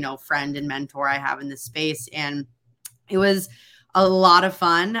now, friend and mentor I have in this space. And it was a lot of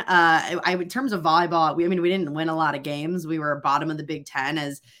fun. In terms of volleyball, we didn't win a lot of games. We were bottom of the Big Ten.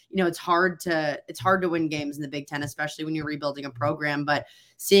 As it's hard to win games in the Big Ten, especially when you're rebuilding a program. But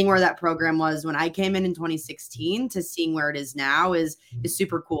seeing where that program was when I came in 2016 to seeing where it is now is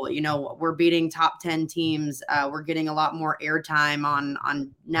super cool. We're beating top 10 teams. We're getting a lot more airtime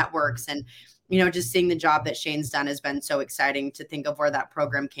on networks, and just seeing the job that Shane's done has been so exciting to think of where that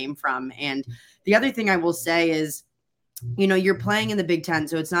program came from. And the other thing I will say is, you're playing in the Big Ten,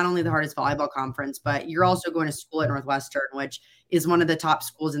 so it's not only the hardest volleyball conference, but you're also going to school at Northwestern, which is one of the top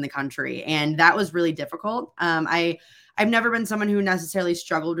schools in the country. And that was really difficult. I've never been someone who necessarily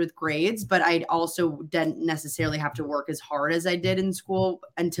struggled with grades, but I also didn't necessarily have to work as hard as I did in school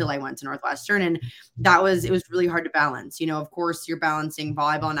until I went to Northwestern. And it was really hard to balance. Of course, you're balancing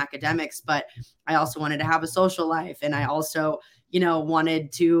volleyball and academics, but I also wanted to have a social life. And I also,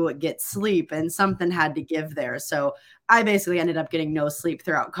 wanted to get sleep, and something had to give there. So I basically ended up getting no sleep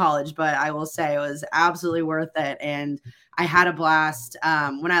throughout college, but I will say it was absolutely worth it. And I had a blast.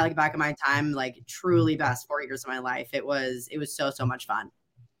 When I look back at my time, like truly best 4 years of my life, it was so much fun.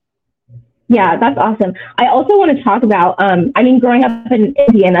 Yeah, that's awesome. I also want to talk about, growing up in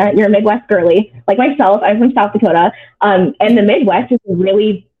Indiana, you're a Midwest girly, like myself. I'm from South Dakota. And the Midwest is a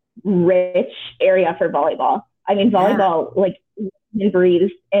really rich area for volleyball. Volleyball, like,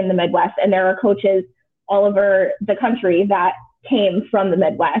 breathes in the Midwest, and there are coaches all over the country that came from the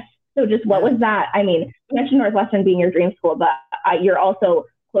Midwest. So just what was that? You mentioned Northwestern being your dream school, but you're also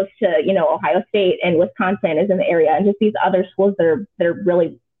close to, Ohio State, and Wisconsin is in the area, and just these other schools that are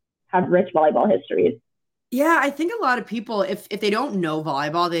really have rich volleyball histories. Yeah, I think a lot of people, if they don't know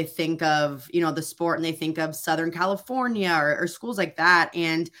volleyball, they think of, the sport, and they think of Southern California or schools like that.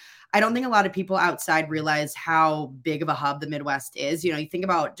 And I don't think a lot of people outside realize how big of a hub the Midwest is. You think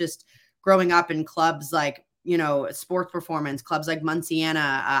about just growing up in clubs like, sports performance, clubs like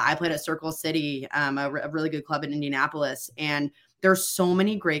Munciana. I played at Circle City, a really good club in Indianapolis. And there's so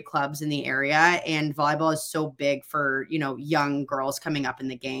many great clubs in the area, and volleyball is so big for, young girls coming up in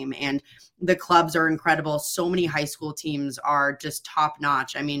the game. And the clubs are incredible. So many high school teams are just top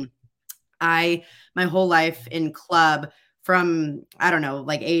notch. My whole life in club, from, I don't know,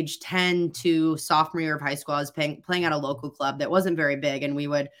 like age 10 to sophomore year of high school, I was playing at a local club that wasn't very big. And we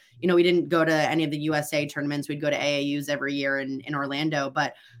would, we didn't go to any of the USA tournaments. We'd go to AAUs every year in Orlando,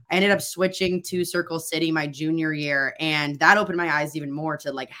 but I ended up switching to Circle City my junior year. And that opened my eyes even more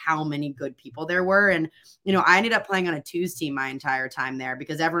to like how many good people there were. And, I ended up playing on a twos team my entire time there,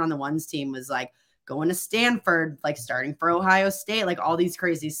 because everyone on the ones team was like going to Stanford, like starting for Ohio State, like all these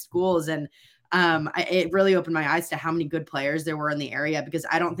crazy schools. And it really opened my eyes to how many good players there were in the area, because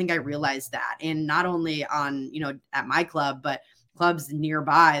I don't think I realized that. And not only on, at my club, but clubs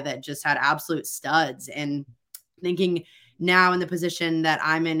nearby that just had absolute studs. And thinking now in the position that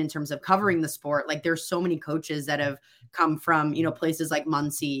I'm in terms of covering the sport, like there's so many coaches that have come from, places like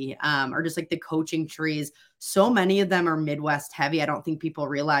Muncie, or just like the coaching trees. So many of them are Midwest heavy. I don't think people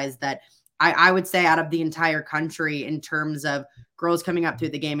realize that I would say out of the entire country in terms of girls coming up through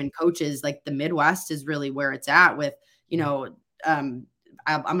the game and coaches, like the Midwest is really where it's at with, I'm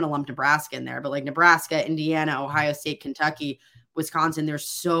going to lump Nebraska in there, but like Nebraska, Indiana, Ohio State, Kentucky, Wisconsin, there's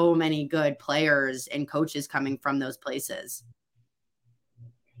so many good players and coaches coming from those places.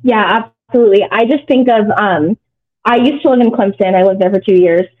 Yeah, absolutely. I just think of, I used to live in Clemson. I lived there for 2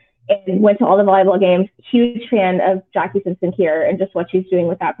 years and went to all the volleyball games. Huge fan of Jackie Simpson here and just what she's doing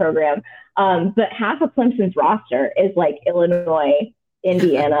with that program. But half of Clemson's roster is like Illinois,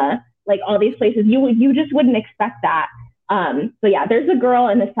 Indiana, like all these places. You just wouldn't expect that. But yeah, there's a girl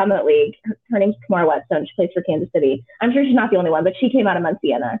in the Summit League. Her name's Kamara Whetstone. She plays for Kansas City. I'm sure she's not the only one, but she came out of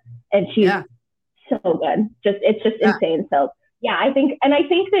Munciana and she's so good. It's just insane. So yeah, I think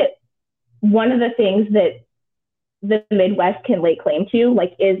that one of the things that the Midwest can lay claim to,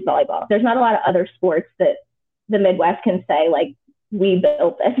 like, is volleyball. There's not a lot of other sports that the Midwest can say, like, we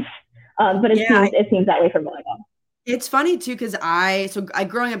built this. But it seems that way for volleyball. It's funny too, because I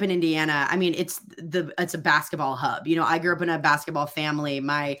growing up in Indiana, I mean, it's a basketball hub. I grew up in a basketball family.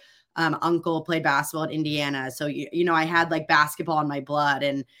 My uncle played basketball at Indiana, so I had like basketball in my blood,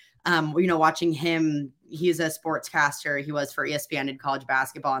 and watching him. He's a sportscaster. He was for ESPN, did college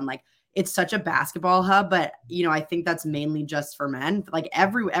basketball, and like it's such a basketball hub. But I think that's mainly just for men. Like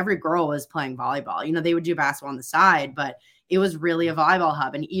every girl was playing volleyball. They would do basketball on the side, but it was really a volleyball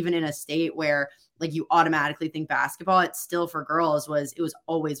hub. And even in a state where like you automatically think basketball, it's still for girls it was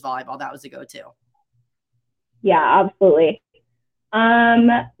always volleyball. That was a go-to. Yeah, absolutely.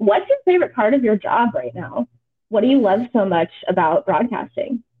 What's your favorite part of your job right now? What do you love so much about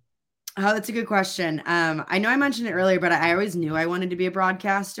broadcasting? Oh, that's a good question. I know I mentioned it earlier, but I always knew I wanted to be a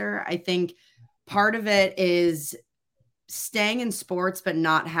broadcaster. I think part of it is staying in sports, but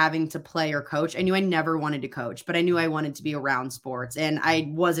not having to play or coach. I knew I never wanted to coach, but I knew I wanted to be around sports, and I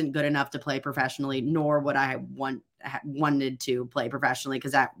wasn't good enough to play professionally, nor would I wanted to play professionally,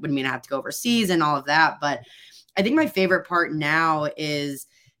 because that would mean I have to go overseas and all of that. But I think my favorite part now is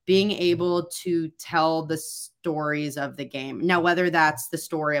being able to tell the stories of the game. Now, whether that's the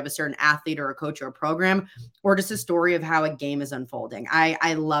story of a certain athlete or a coach or a program, or just a story of how a game is unfolding.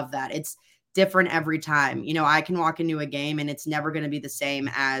 I love that. It's different every time. I can walk into a game and it's never going to be the same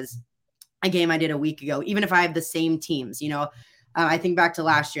as a game I did a week ago, even if I have the same teams. I think back to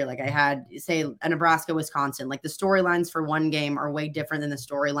last year, like I had, say, a Nebraska, Wisconsin, like the storylines for one game are way different than the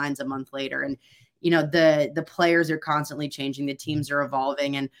storylines a month later. And, the players are constantly changing, the teams are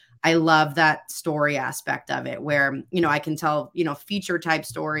evolving. And I love that story aspect of it where, I can tell, feature type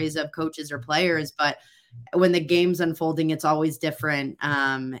stories of coaches or players, but when the game's unfolding, it's always different.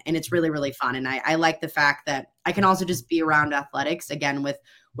 And it's really, really fun. And I like the fact that I can also just be around athletics again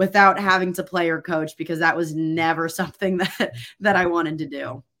without having to play or coach, because that was never something that I wanted to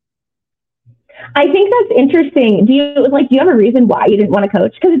do. I think that's interesting. Do you have a reason why you didn't want to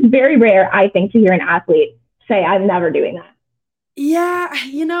coach? Because it's very rare, I think, to hear an athlete say, I'm never doing that. Yeah.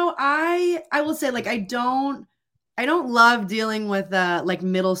 I will say, like, I don't love dealing with like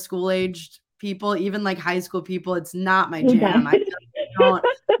middle school aged people, even like high school people. It's not my jam. Okay.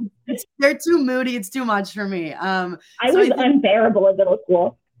 They're too moody. It's too much for me. I was unbearable in middle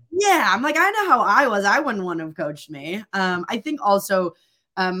school. Yeah. I'm like, I know how I was. I wouldn't want to have coached me. I think also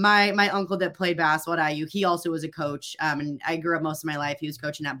my uncle that played basketball at IU, he also was a coach. And I grew up most of my life. He was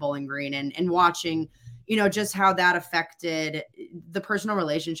coaching at Bowling Green and watching, just how that affected the personal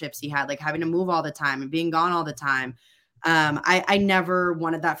relationships he had, like having to move all the time and being gone all the time. I never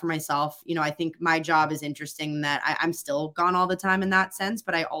wanted that for myself. I think my job is interesting that I'm still gone all the time in that sense,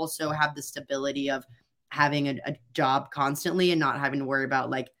 but I also have the stability of having a job constantly and not having to worry about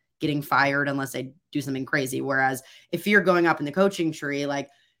like getting fired unless I do something crazy. Whereas if you're going up in the coaching tree, like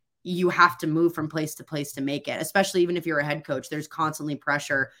you have to move from place to place to make it, especially even if you're a head coach, there's constantly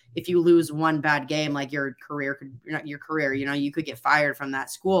pressure. If you lose one bad game, like you could get fired from that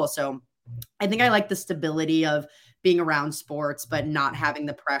school. So I think I like the stability of being around sports, but not having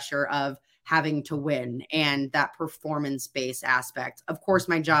the pressure of having to win and that performance-based aspect. Of course,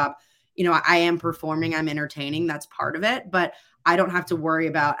 my job, I am performing, I'm entertaining, that's part of it, but I don't have to worry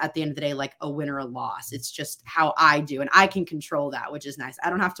about at the end of the day, like a win or a loss. It's just how I do. And I can control that, which is nice.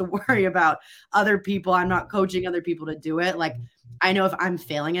 I don't have to worry about other people. I'm not coaching other people to do it. Like I know if I'm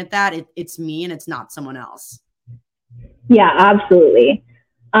failing at that, it's me and it's not someone else. Yeah, absolutely.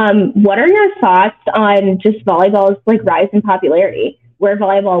 What are your thoughts on just volleyball's like rise in popularity, where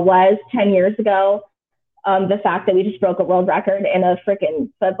volleyball was 10 years ago? The fact that we just broke a world record in a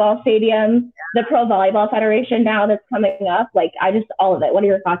freaking football stadium, the Pro Volleyball Federation now that's coming up, like all of it. What are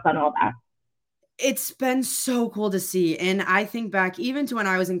your thoughts on all that? It's been so cool to see. And I think back even to when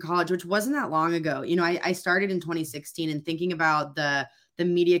I was in college, which wasn't that long ago. I started in 2016, and thinking about the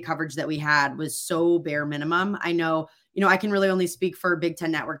media coverage that we had was so bare minimum. I know, I can really only speak for Big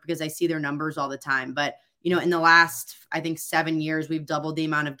Ten Network because I see their numbers all the time. But, in the last, I think 7 years, we've doubled the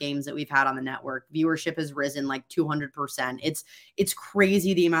amount of games that we've had on the network. Viewership has risen like 200%. It's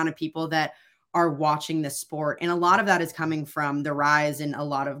crazy the amount of people that are watching this sport. And a lot of that is coming from the rise in a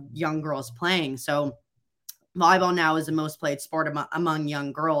lot of young girls playing. So volleyball now is the most played sport among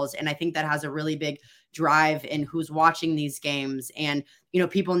young girls. And I think that has a really big drive in who's watching these games. And,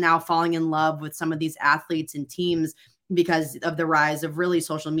 people now falling in love with some of these athletes and teams because of the rise of really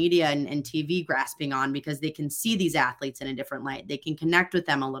social media and TV grasping on, because they can see these athletes in a different light. They can connect with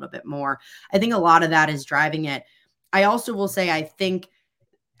them a little bit more. I think a lot of that is driving it. I also will say, I think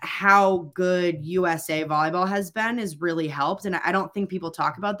how good USA volleyball has been has really helped. And I don't think people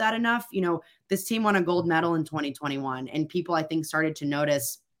talk about that enough. This team won a gold medal in 2021, and people, I think, started to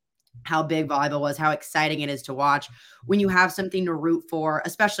notice how big volleyball was, how exciting it is to watch. When you have something to root for,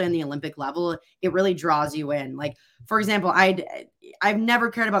 especially on the Olympic level, it really draws you in. Like, for example, I've never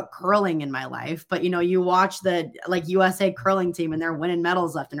cared about curling in my life, but you watch the USA curling team and they're winning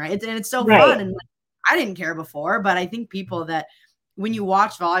medals left and right. It's so fun. And I didn't care before, but I think people that when you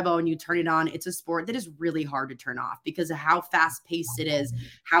watch volleyball and you turn it on, it's a sport that is really hard to turn off because of how fast paced it is,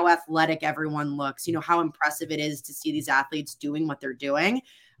 how athletic everyone looks, how impressive it is to see these athletes doing what they're doing.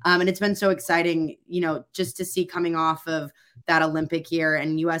 And it's been so exciting, just to see coming off of that Olympic year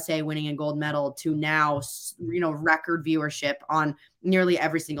and USA winning a gold medal to now, record viewership on nearly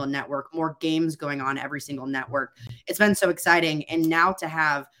every single network, more games going on every single network. It's been so exciting. And now to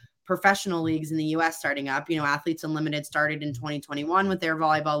have professional leagues in the US starting up, Athletes Unlimited started in 2021 with their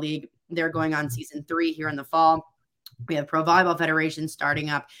volleyball league. They're going on season 3 here in the fall. We have Pro Volleyball Federation starting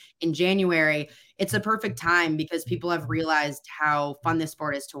up in January. It's a perfect time because people have realized how fun this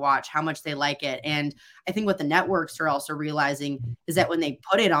sport is to watch, how much they like it. And I think what the networks are also realizing is that when they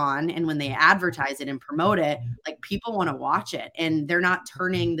put it on and when they advertise it and promote it, like, people want to watch it and they're not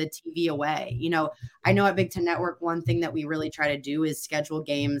turning the TV away. I know at Big Ten Network, one thing that we really try to do is schedule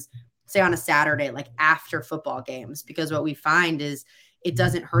games, say on a Saturday, like after football games, because what we find is it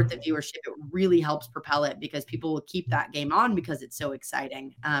doesn't hurt the viewership. It really helps propel it because people will keep that game on because it's so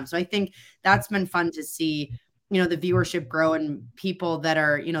exciting. So I think that's been fun to see, the viewership grow, and people that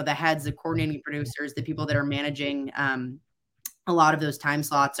are, the heads, the coordinating producers, the people that are managing a lot of those time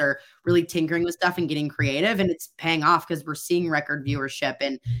slots are really tinkering with stuff and getting creative, and it's paying off because we're seeing record viewership.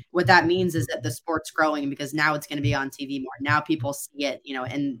 And what that means is that the sport's growing because now it's going to be on TV more. Now people see it,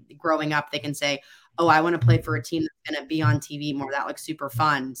 and growing up, they can say, oh, I want to play for a team that's going to be on TV more. That looks super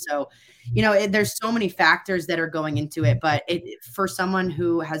fun. So, there's so many factors that are going into it, but for someone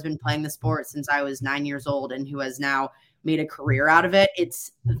who has been playing the sport since I was 9 years old and who has now made a career out of it,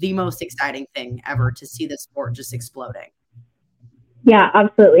 it's the most exciting thing ever to see the sport just exploding. Yeah,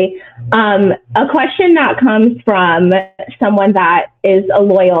 absolutely. A question that comes from someone that is a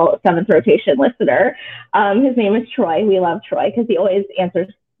loyal seventh rotation listener. His name is Troy. We love Troy because he always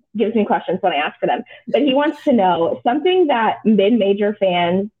gives me questions when I ask for them. But he wants to know something that mid-major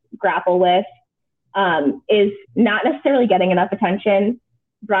fans grapple with is not necessarily getting enough attention.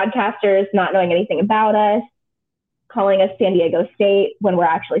 Broadcasters not knowing anything about us, calling us San Diego State when we're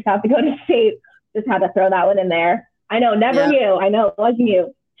actually South Dakota State. Just had to throw that one in there. I know, never you. I know it wasn't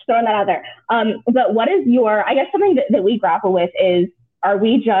you. Just throwing that out there. But what is I guess something that we grapple with is, are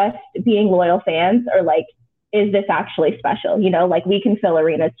we just being loyal fans, or is this actually special? We can fill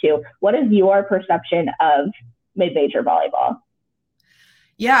arenas too. What is your perception of mid-major volleyball?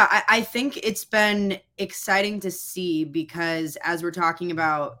 Yeah, I think it's been exciting to see because as we're talking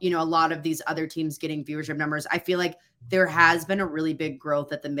about, a lot of these other teams getting viewership numbers, I feel like there has been a really big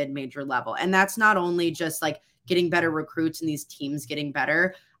growth at the mid-major level. And that's not only just getting better recruits and these teams getting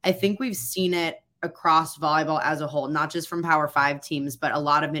better. I think we've seen it across volleyball as a whole, not just from Power 5 teams, but a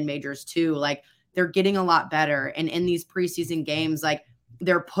lot of mid-majors too. They're getting a lot better. And in these preseason games,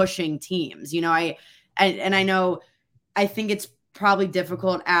 they're pushing teams, I know, I think it's probably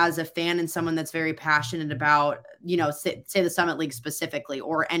difficult as a fan and someone that's very passionate about, say the Summit League specifically,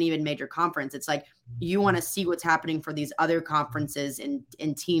 or any mid-major conference. It's you want to see what's happening for these other conferences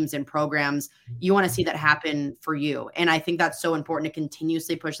and teams and programs. You want to see that happen for you. And I think that's so important to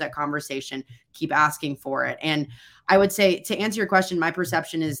continuously push that conversation, keep asking for it. And I would say, to answer your question, my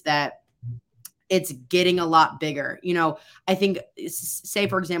perception is that it's getting a lot bigger. I think, say,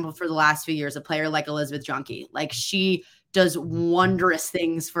 for example, for the last few years, a player like Elizabeth Junkie, she does wondrous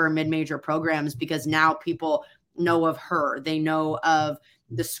things for mid-major programs because now people know of her. They know of,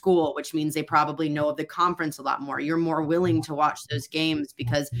 the school, which means they probably know of the conference a lot more. You're more willing to watch those games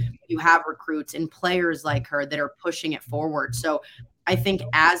because you have recruits and players like her that are pushing it forward. So I think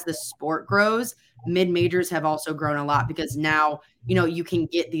as the sport grows, mid-majors have also grown a lot because now, you can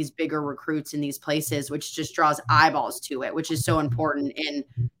get these bigger recruits in these places, which just draws eyeballs to it, which is so important in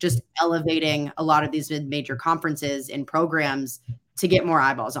just elevating a lot of these mid-major conferences and programs to get more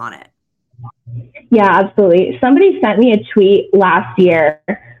eyeballs on it. Yeah, absolutely. Somebody sent me a tweet last year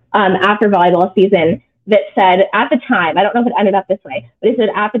after volleyball season that said at the time, I don't know if it ended up this way, but it said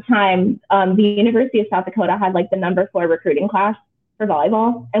at the time, the University of South Dakota had like the number 4 recruiting class for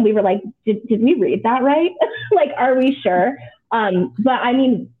volleyball. And we were like, did we read that right? Like, are we sure? But I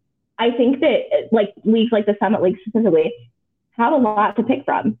mean, I think that like leagues like the Summit League specifically have a lot to pick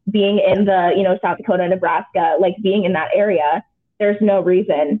from. Being in the, South Dakota, Nebraska, like being in that area, there's no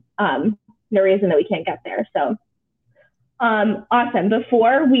reason that we can't get there. So awesome.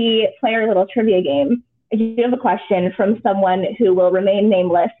 Before we play our little trivia game, I do have a question from someone who will remain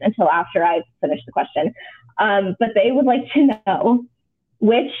nameless until after I finish the question. But they would like to know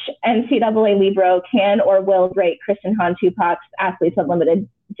which NCAA Libero can or will break Kristen Hahn Tupac's Athletes Unlimited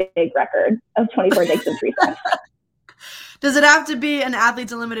dig record of 24 digs in 3 sets. Does it have to be an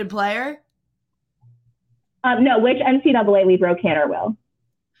Athletes Unlimited player? No, which NCAA Libero can or will?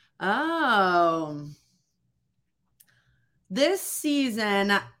 Oh, this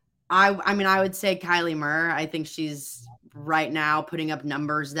season, I would say Kylie Murr. I think she's right now putting up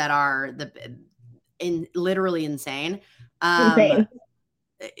numbers that are literally insane.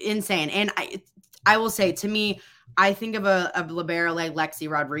 Insane. And I will say, to me, I think of a libero like Lexi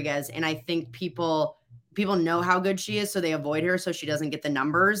Rodriguez, and I think people know how good she is, so they avoid her so she doesn't get the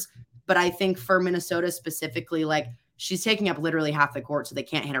numbers. But I think for Minnesota specifically, like, she's taking up literally half the court, so they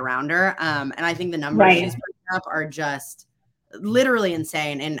can't hit around her. And I think the numbers she's putting up are just literally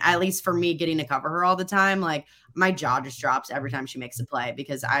insane. And at least for me, getting to cover her all the time, like, my jaw just drops every time she makes a play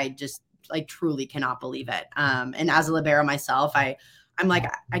because I just like truly cannot believe it. And as a libero myself, I'm like,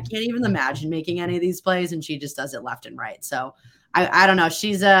 I can't even imagine making any of these plays, and she just does it left and right. So I don't know.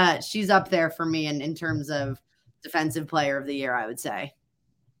 She's up there for me in terms of defensive player of the year, I would say.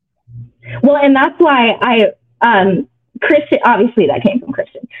 Well, and that's why Kristen, obviously that came from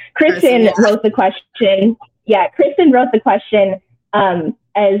Kristen. Kristen wrote the question. Yeah, Kristen wrote the question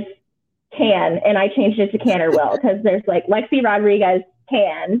as can, and I changed it to can or will, because there's like Lexi Rodriguez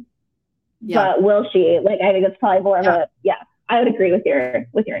can, but will she? Like, I think it's probably more of a, I would agree with your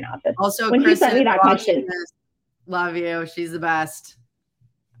analysis. Also, when Kristen, she sent me that question, love you. She's the best.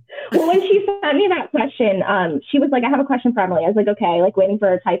 Well, when she sent me that question, she was like, I have a question for Emily. I was like, okay, like waiting for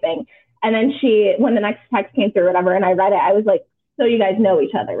her typing. And then when the next text came through or whatever, and I read it, I was like, so you guys know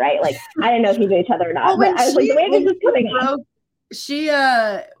each other, right? Like, I didn't know if you knew each other or not. But I was like, the way this is coming out.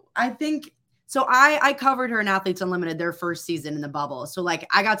 I think, so I covered her in Athletes Unlimited their first season in the bubble. So like,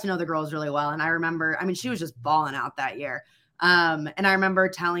 I got to know the girls really well. And I remember, she was just balling out that year. And I remember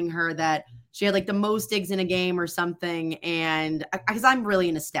telling her that she had like the most digs in a game or something. And because I'm really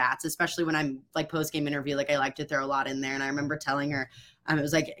into stats, especially when I'm like post-game interview, like I like to throw a lot in there. And I remember telling her, it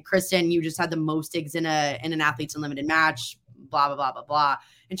was like, Kristen, you just had the most digs in an Athletes Unlimited match, blah, blah, blah, blah, blah.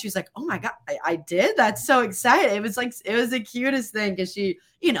 And she was like, oh my God, I did? That's so exciting. It was the cutest thing because she,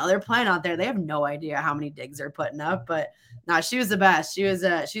 they're playing out there. They have no idea how many digs they're putting up, but no, she was the best. She's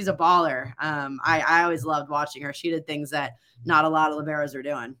a baller. I always loved watching her. She did things that not a lot of liberos are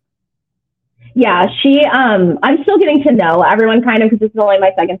doing. Yeah, I'm still getting to know everyone kind of, because this is only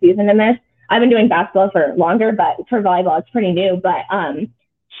my second season in this. I've been doing basketball for longer, but for volleyball, it's pretty new. But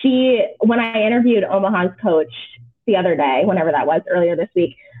when I interviewed Omaha's coach the other day, whenever that was, earlier this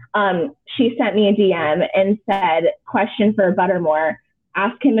week, she sent me a DM and said, question for Buttermore,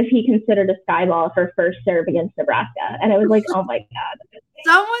 ask him if he considered a sky ball for first serve against Nebraska. And I was like, oh my God.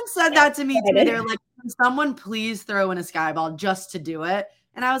 Someone said that to me too. They're like, can someone please throw in a sky ball just to do it?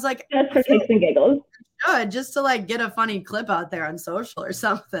 And I was like, just for kicks and giggles. Good, just to like get a funny clip out there on social or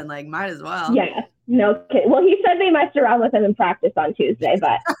something. Like, might as well. Yeah, no kidding. Well, he said they messed around with him in practice on Tuesday,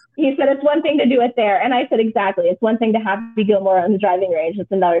 but he said it's one thing to do it there. And I said, exactly. It's one thing to have Happy Gilmore on the driving range.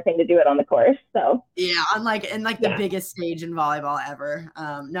 It's another thing to do it on the course. So yeah, in the biggest stage in volleyball ever.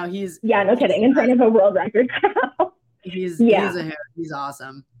 No, he's no kidding. In front of a world record crowd. He's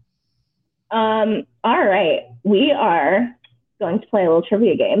awesome. All right, we are going to play a little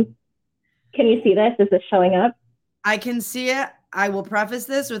trivia game. Can you see this? Is this showing up? I can see it. I will preface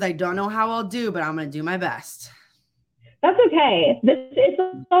this with I don't know how I'll do, but I'm going to do my best. That's okay.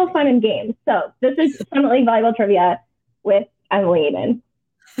 It's all fun and games. So this is Summit League Volleyball Trivia with Emily Ehman.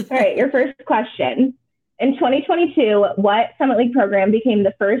 All right, your first question In 2022, what Summit League program became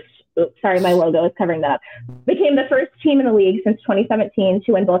the first, oops, sorry, my logo is covering that up, became the first team in the league since 2017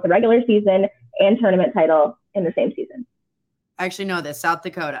 to win both the regular season and tournament title in the same season? I actually know this. South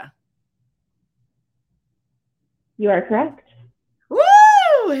Dakota. You are correct.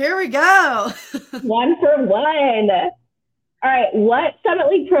 Woo! Here we go. 1 for 1. All right. What Summit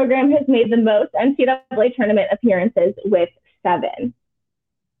League program has made the most NCAA tournament appearances with 7?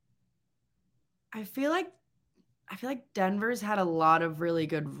 I feel like Denver's had a lot of really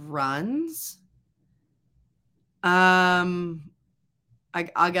good runs. I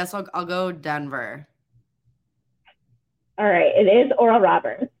guess I'll go Denver. All right. It is Oral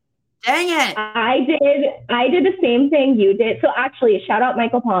Roberts. Dang it. I did the same thing you did. So actually, shout out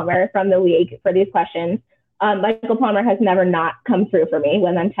Michael Palmer from the league for these questions. Michael Palmer has never not come through for me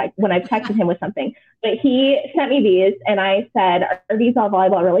when I've texted him with something. But he sent me these, and I said, "Are these all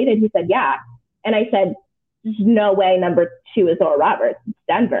volleyball related?" He said, "Yeah." And I said, "There's no way number 2 is Oral Roberts. It's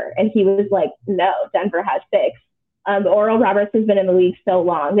Denver." And he was like, "No, Denver has 6." Oral Roberts has been in the league so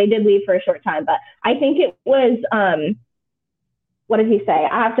long. They did leave for a short time, but I think it was what did he say?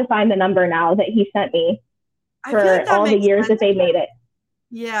 I have to find the number now that he sent me for all the years that they made it.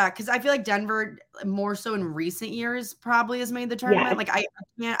 Yeah, because I feel like Denver, more so in recent years, probably has made the tournament. Yeah. Like I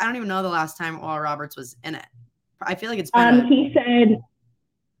don't even know the last time Oral Roberts was in it. I feel like it's been. He said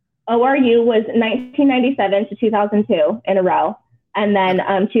ORU was 1997 to 2002 in a row, and then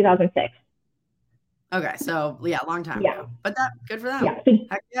 2006. Okay, so yeah, long time ago. But that good for them. Yeah. So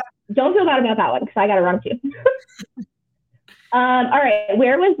yeah. Don't feel bad about that one because I got to run too. All right,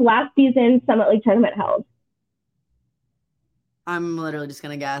 where was last season's Summit League tournament held? I'm literally just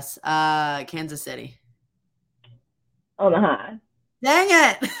gonna guess. Kansas City. Omaha. Dang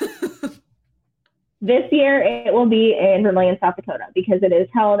it. This year it will be in Vermillion, South Dakota, because it is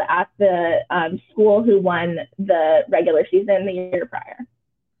held at the school who won the regular season the year prior.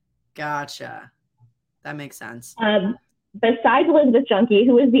 Gotcha. That makes sense. Besides Elizabeth Junkie,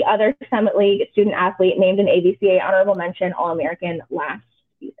 who is the other Summit League student athlete named an ABCA Honorable Mention All-American last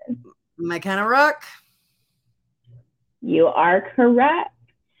season? McKenna Rook. You are correct.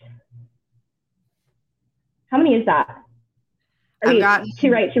 How many is that? Are you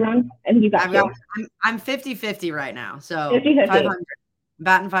 2 right, 2 wrong? I think you got 2. I'm 50-50 right now. So 50-50. 500.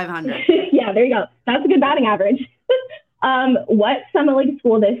 Batting 500. Yeah, there you go. That's a good batting average. What Summit League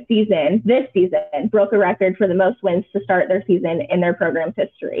school this season broke a record for the most wins to start their season in their program's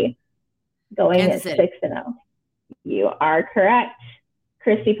history, going at 6-0? You are correct.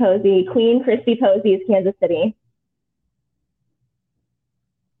 Christy Posey, Queen Christy Posey's Kansas City.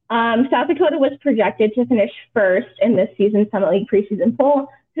 South Dakota was projected to finish first in this season's Summit League preseason poll.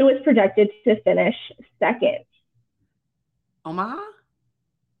 Who was projected to finish second? Omaha?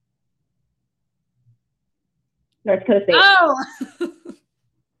 North Dakota State. Oh!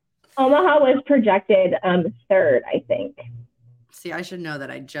 Omaha was projected third, I think. See, I should know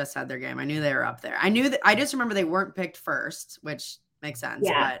that. I just had their game. I knew they were up there. I just remember they weren't picked first, which makes sense.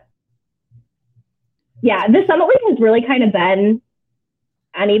 Yeah. But yeah, the Summit League has really kind of been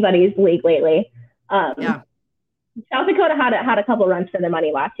anybody's league lately. Yeah. South Dakota had a couple runs for their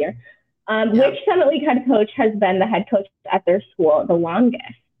money last year. Which Summit League head coach has been the head coach at their school the longest?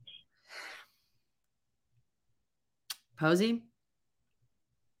 Posey?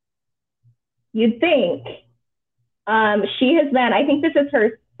 You'd think. She has been, I think this is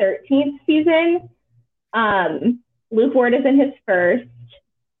her 13th season. Luke Ward is in his first.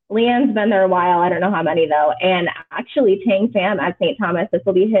 Leanne's been there a while. I don't know how many, though. And actually, Tang Sam at St. Thomas, this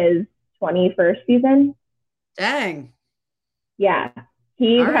will be his 21st season. Dang. Yeah.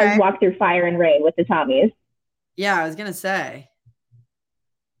 He has walked through fire and rain with the Tommies. Yeah, I was going to say.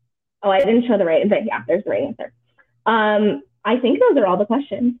 Oh, I didn't show the rating, but yeah, there's the rating answer. I think those are all the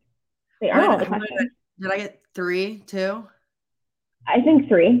questions. They are all the questions. Did I get 3, 2? I think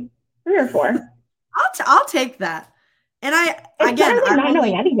 3 or 4. I'll take that. And I'm not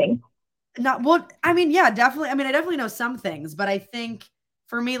knowing anything. I mean, yeah, definitely. I mean, I definitely know some things, but I think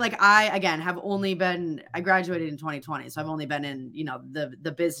for me, like I graduated in 2020. So I've only been in,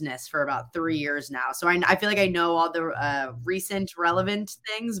 the business for about 3 years now. So I feel like I know all the recent relevant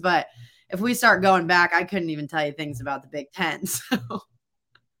things, but if we start going back, I couldn't even tell you things about the Big Ten. So.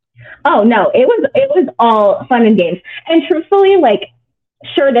 Oh no, it was all fun and games. And truthfully, like,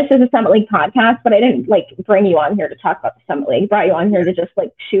 sure, this is a Summit League podcast, but I didn't bring you on here to talk about the Summit League. Brought you on here to just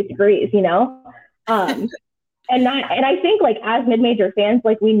shoot degrees, And I think as mid-major fans,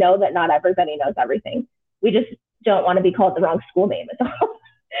 we know that not everybody knows everything. We just don't want to be called the wrong school name.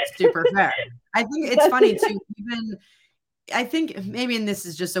 Super fair. I think it's funny too. I think maybe, and this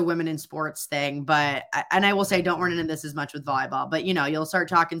is just a women in sports thing, but, and I will say, don't run into this as much with volleyball, but you'll start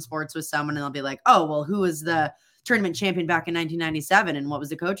talking sports with someone and they'll be like, oh, well, who was the tournament champion back in 1997? And what was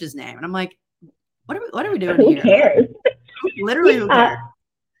the coach's name? And I'm like, what are we doing Who here? cares? Literally, who cares?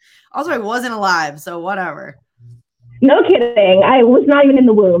 Also, I wasn't alive, so whatever. No kidding. I was not even in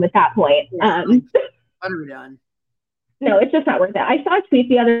the womb at that point. What are we doing? No, it's just not worth it. I saw a tweet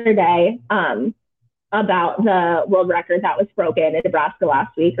the other day about the world record that was broken in Nebraska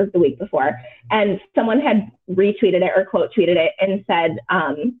last week or the week before. And someone had retweeted it or quote tweeted it and said,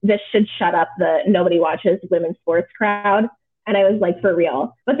 this should shut up the nobody watches women's sports crowd. And I was like, for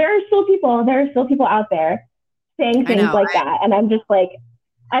real. But there are still people out there saying things that. And I'm just like,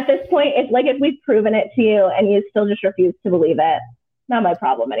 at this point, it's like, if we've proven it to you and you still just refuse to believe it, not my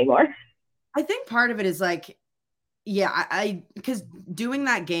problem anymore. I think part of it is like, yeah, because doing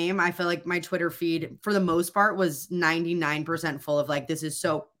that game, I feel like my Twitter feed for the most part was 99% full of like, this is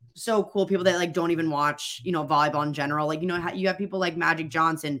so cool. People that like don't even watch, volleyball in general. Like, you have people like Magic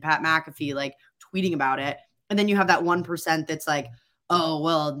Johnson, Pat McAfee, like tweeting about it. And then you have that 1% that's like, oh,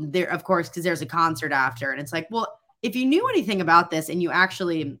 well, there, of course, because there's a concert after. And it's like, well, if you knew anything about this and you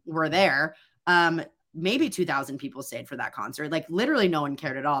actually were there, maybe 2,000 people stayed for that concert. Like literally no one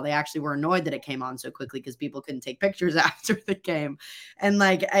cared at all. They actually were annoyed that it came on so quickly because people couldn't take pictures after the game. And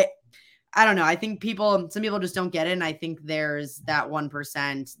like, I don't know. I think some people just don't get it. And I think there's that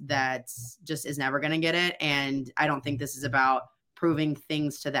 1% that just is never going to get it. And I don't think this is about proving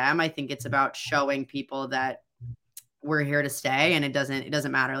things to them. I think it's about showing people that we're here to stay, and it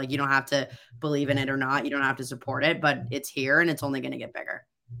doesn't matter. Like, you don't have to believe in it or not. You don't have to support it, but it's here and it's only going to get bigger.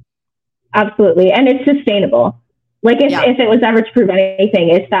 Absolutely. And it's sustainable. Like if it was ever to prove anything,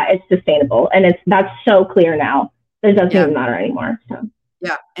 it's that it's sustainable. And that's so clear now. It doesn't even matter anymore. So.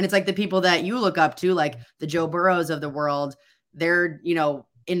 Yeah. And it's like the people that you look up to, like the Joe Burrows of the world, they're,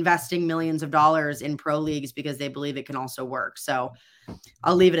 investing millions of dollars in pro leagues because they believe it can also work. So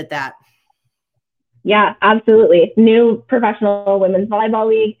I'll leave it at that. Yeah, absolutely. New professional women's volleyball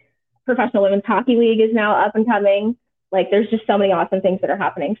league, professional women's hockey league is now up and coming. Like there's just so many awesome things that are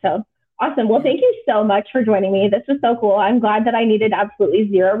happening. So awesome. Well, thank you so much for joining me. This was so cool. I'm glad that I needed absolutely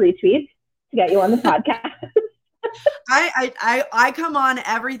 0 retweets to get you on the podcast. I come on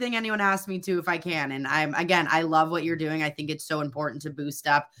everything anyone asks me to if I can. And I love what you're doing. I think it's so important to boost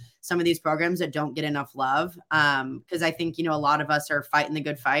up some of these programs that don't get enough love. Because I think, a lot of us are fighting the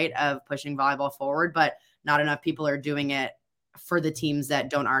good fight of pushing volleyball forward, but not enough people are doing it for the teams that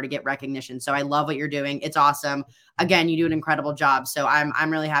don't already get recognition. So I love what you're doing. It's awesome. Again, you do an incredible job. So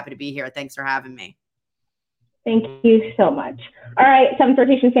I'm really happy to be here. Thanks for having me. Thank you so much. All right, Seventh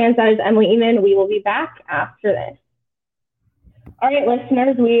Rotation fans, that is Emily Ehman. We will be back after this. All right,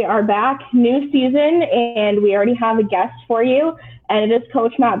 listeners, we are back. New season, and we already have a guest for you, and it is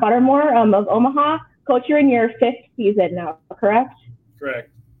Coach Matt Buttermore of Omaha. Coach, you're in your 5th season now, correct? Correct.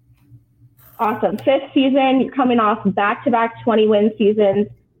 Awesome. 5th season, you're coming off back-to-back 20-win seasons,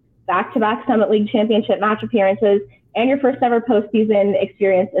 back-to-back Summit League Championship match appearances, and your first ever postseason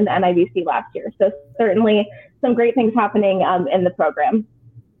experience in the NIVC last year. So certainly some great things happening in the program.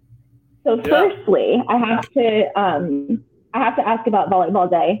 So firstly, I have to ask about Volleyball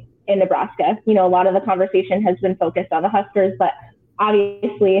Day in Nebraska. A lot of the conversation has been focused on the Huskers, but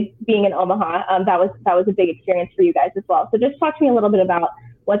obviously being in Omaha, that was a big experience for you guys as well. So just talk to me a little bit about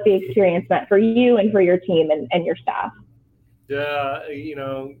what the experience meant for you and for your team and your staff. Yeah,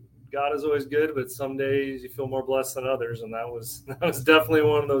 God is always good, but some days you feel more blessed than others, and that was definitely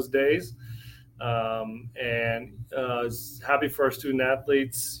one of those days. I was happy for our student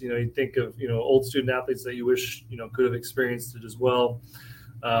athletes. You think of old student athletes that you wish could have experienced it as well.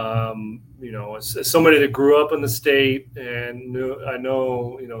 As somebody that grew up in the state and I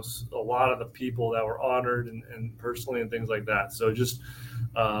know a lot of the people that were honored and personally and things like that. So just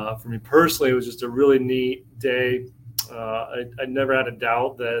for me personally, it was just a really neat day. I never had a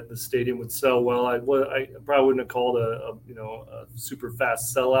doubt that the stadium would sell well. I probably wouldn't have called a super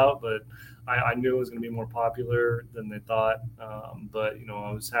fast sellout, but I knew it was going to be more popular than they thought. But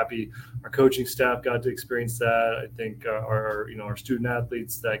I was happy our coaching staff got to experience that. I think our student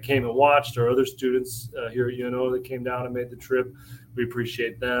athletes that came and watched, our other students here at UNO that came down and made the trip, we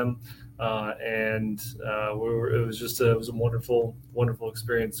appreciate them. It was a wonderful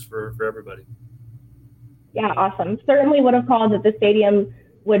experience for everybody. Yeah, awesome. Certainly would have called that the stadium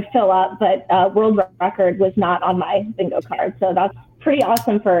would fill up, but world record was not on my bingo card. So that's pretty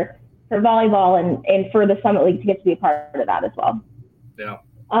awesome for volleyball and for the Summit League to get to be a part of that as well. Yeah.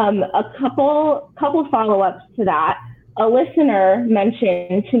 A couple follow-ups to that. A listener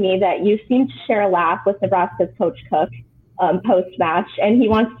mentioned to me that you seem to share a laugh with Nebraska's Coach Cook post-match, and he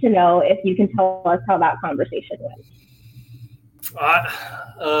wants to know if you can tell us how that conversation went.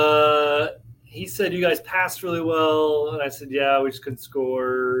 He said, you guys passed really well. And I said, yeah, we just couldn't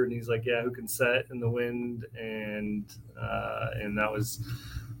score. And he's like, yeah, who can set in the wind? And that was,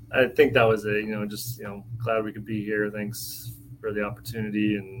 I think that was it, just, glad we could be here. Thanks for the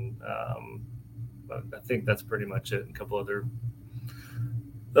opportunity. And I think that's pretty much it. A couple other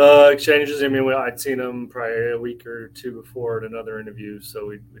exchanges. I mean, I'd seen him probably a week or two before in another interview. So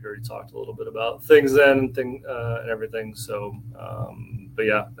we'd already talked a little bit about things then and everything. So, but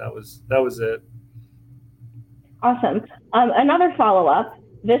yeah, that was it. Awesome. Another follow-up.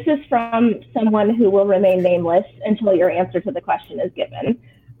 This is from someone who will remain nameless until your answer to the question is given.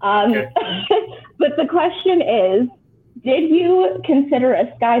 Okay. But the question is, did you consider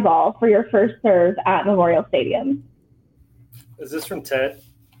a sky ball for your first serve at Memorial Stadium? Is this from Ted?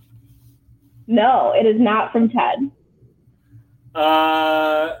 No, it is not from Ted.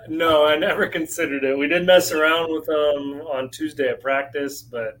 No, I never considered it. We did mess around with them on Tuesday at practice,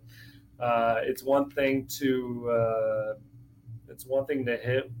 but it's one thing to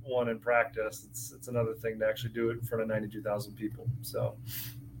hit one in practice. It's another thing to actually do it in front of 92,000 people. So.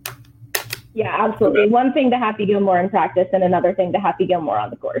 Yeah, absolutely. Okay. One thing to Happy Gilmore in practice, and another thing to Happy Gilmore on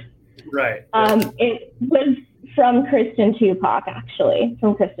the course. Right. It was from Kristen Tupac, actually,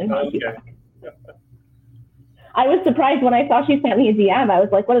 from Kristen Tupac. I was surprised when I saw she sent me a DM. I was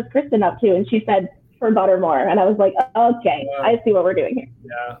like, what is Kristen up to? And she said, for Buttermore. And I was like, okay, I see what we're doing here.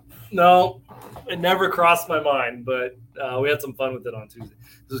 Yeah. No, it never crossed my mind, but we had some fun with it on Tuesday.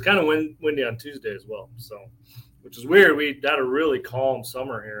 It was kind of windy on Tuesday as well, so which is weird. We had a really calm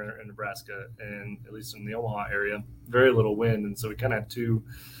summer here in Nebraska, and at least in the Omaha area, very little wind. And so we kind of had two,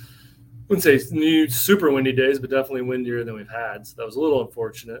 I wouldn't say super windy days, but definitely windier than we've had. So that was a little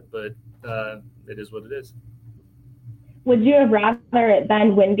unfortunate, but it is what it is. Would you have rather it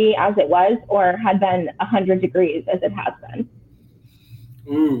been windy as it was, or had been 100 degrees as it has been?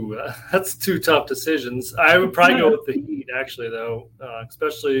 Ooh, that's two tough decisions. I would probably go with the heat, actually, though,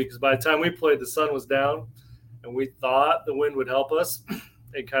 especially because by the time we played, the sun was down, and we thought the wind would help us.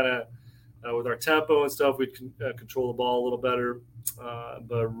 It kind of, with our tempo and stuff, we'd control the ball a little better,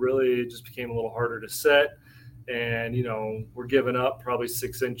 but really it just became a little harder to set. And, we're giving up probably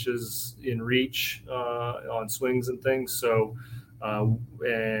 6 inches in reach on swings and things. So,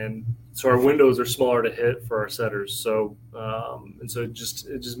 and so our windows are smaller to hit for our setters. So, and so it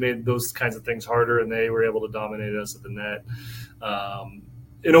just made those kinds of things harder, and they were able to dominate us at the net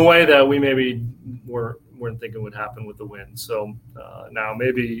in a way that we maybe weren't thinking would happen with the wind. So now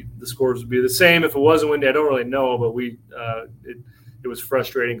maybe the scores would be the same if it wasn't windy. I don't really know, but it was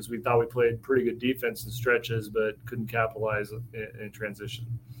frustrating because we thought we played pretty good defense in stretches, but couldn't capitalize in transition.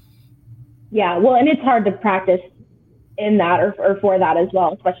 Yeah, well, and it's hard to practice in that or for that as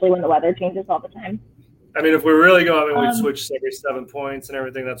well, especially when the weather changes all the time. I mean, if we're really going, we'd switch every 7 points and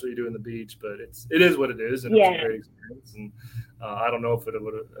everything. That's what you do in the beach, but it is what it is, and it's a great experience. And I don't know if it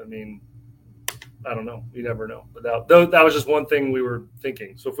would have. I mean, I don't know. You never know. But that was just one thing we were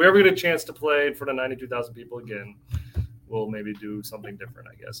thinking. So if we ever get a chance to play in front of 92,000 people again, we'll maybe do something different,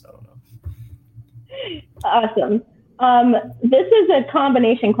 I guess. I don't know. Awesome. This is a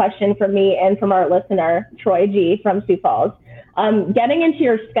combination question for me and from our listener, Troy G. from Sioux Falls. Getting into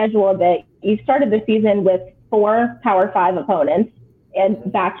your schedule a bit, you started the season with 4 Power 5 opponents,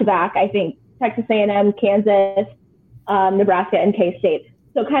 and back-to-back, I think, Texas A&M, Kansas, Nebraska, and K-State.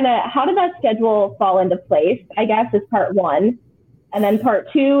 So kind of how did that schedule fall into place, I guess, is part one. And then part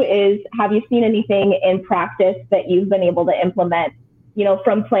two is, have you seen anything in practice that you've been able to implement,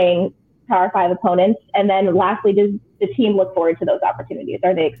 from playing Power 5 opponents? And then lastly, does the team look forward to those opportunities?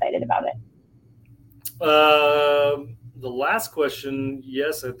 Are they excited about it? The last question,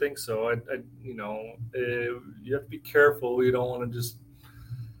 yes, I think so. You have to be careful. You don't want to just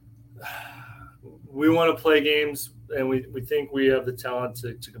 – we want to play games, and we think we have the talent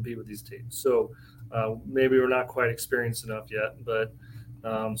to compete with these teams. So maybe we're not quite experienced enough yet, but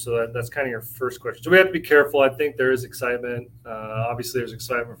so that's kind of your first question. So we have to be careful. I think there is excitement. Obviously, there's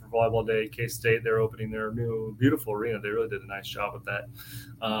excitement for Volleyball Day. K-State, they're opening their new beautiful arena. They really did a nice job with that.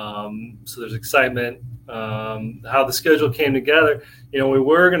 So there's excitement. How the schedule came together, we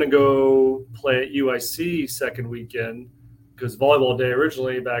were going to go play at UIC second weekend because Volleyball Day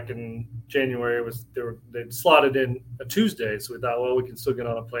originally back in January they'd slotted in a Tuesday. So we thought, well, we can still get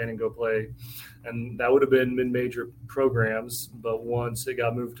on a plane and go play. And that would have been mid-major programs. But once it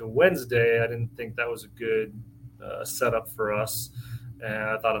got moved to Wednesday, I didn't think that was a good setup for us. And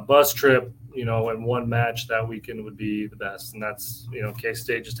I thought a bus trip, in one match that weekend would be the best. And that's,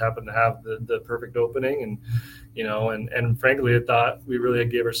 K-State just happened to have the perfect opening. And, and frankly, I thought we really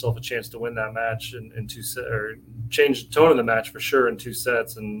gave ourselves a chance to win that match in two sets, or change the tone of the match for sure in 2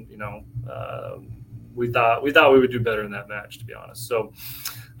 sets. And, we thought we would do better in that match, to be honest. So,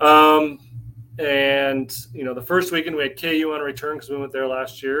 and, the first weekend we had KU on return because we went there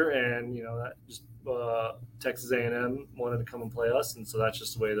last year, and, that just Texas A&M wanted to come and play us, and so that's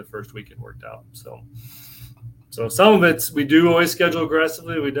just the way the first weekend worked out. So some of it's, we do always schedule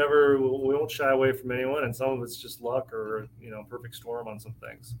aggressively. We won't shy away from anyone, and some of it's just luck or perfect storm on some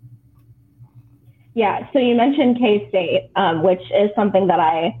things. Yeah. So you mentioned K-State, which is something that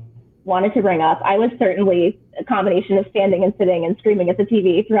I wanted to bring up. I was certainly a combination of standing and sitting and screaming at the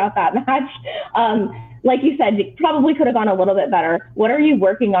TV throughout that match. Like you said, you probably could have gone a little bit better. What are you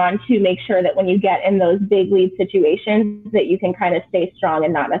working on to make sure that when you get in those big lead situations that you can kind of stay strong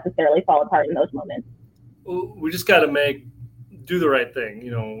and not necessarily fall apart in those moments? Well, we just got to do the right thing,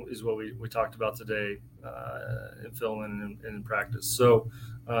 is what we talked about today in film and in practice. So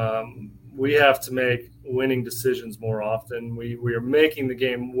we have to make winning decisions more often. We are making the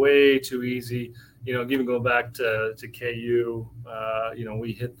game way too easy. Even going back to KU,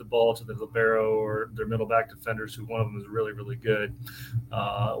 we hit the ball to the libero or their middle back defenders, who one of them is really, really good,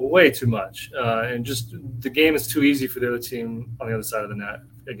 way too much. And just the game is too easy for the other team on the other side of the net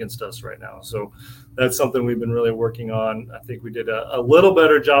against us right now. So that's something we've been really working on. I think we did a little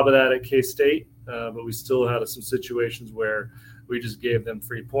better job of that at K-State, but we still had some situations where we just gave them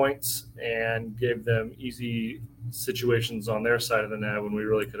free points and gave them easy situations on their side of the net when we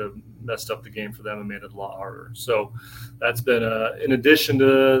really could have messed up the game for them and made it a lot harder. So that's been in addition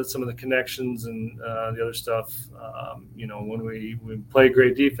to some of the connections and the other stuff. When we play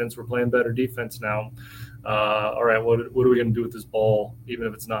great defense, we're playing better defense now. All right, what are we going to do with this ball, even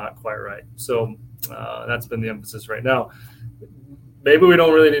if it's not quite right? So that's been the emphasis right now. Maybe we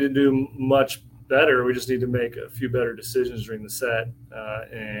don't really need to do much better. We just need to make a few better decisions during the set,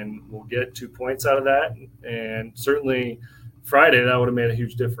 and we'll get 2 points out of that. And certainly Friday, that would have made a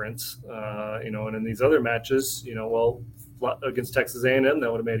huge difference. And in these other matches, against Texas A&M, that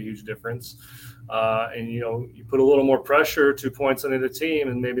would have made a huge difference. And you put a little more pressure, 2 points on the team,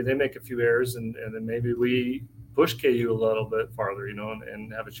 and maybe they make a few errors, and then maybe we push KU a little bit farther,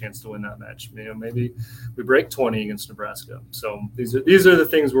 and have a chance to win that match. Maybe we break 20 against Nebraska. So these are the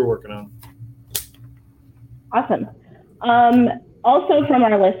things we're working on. Awesome. Also from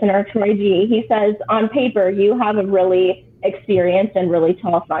our listener, Troy G, he says, on paper, you have a really experienced and really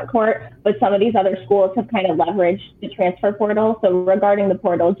tall front court, but some of these other schools have kind of leveraged the transfer portal. So regarding the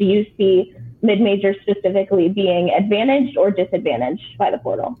portal, do you see mid-majors specifically being advantaged or disadvantaged by the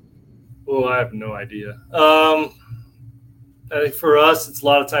portal? Well, I have no idea. I think for us, it's a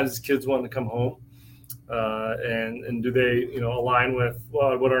lot of times these kids want to come home. And do they, align with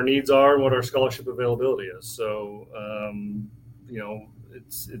what our needs are and what our scholarship availability is. So,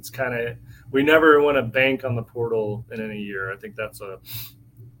 it's kind of, we never want to bank on the portal in any year. I think that's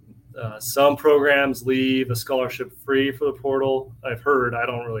some programs leave a scholarship free for the portal. I've heard, I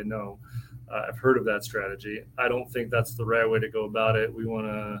don't really know. I've heard of that strategy. I don't think that's the right way to go about it. We want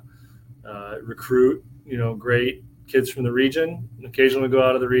to recruit, great kids from the region. Occasionally go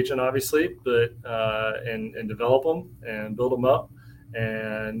out of the region, obviously, but and develop them and build them up.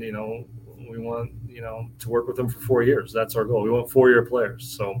 And we want to work with them for 4 years. That's our goal. We want 4-year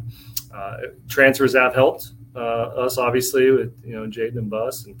players. So transfers have helped us, obviously, with Jaden and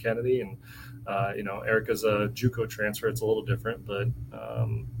Bus and Kennedy, and Erica's a JUCO transfer. It's a little different, but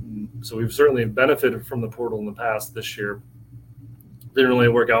so we've certainly benefited from the portal in the past. This year didn't really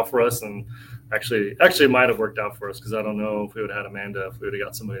work out for us, and Actually, it might have worked out for us, because I don't know if we would have had Amanda if we would have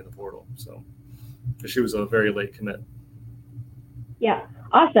got somebody in the portal. So, she was a very late commit. Yeah,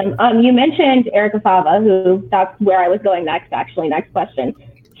 awesome. You mentioned Erica Fava, who that's where I was going next. Actually, next question.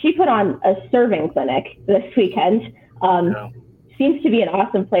 She put on a serving clinic this weekend. Seems to be an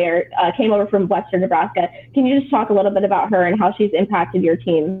awesome player. Came over from Western Nebraska. Can you just talk a little bit about her and how she's impacted your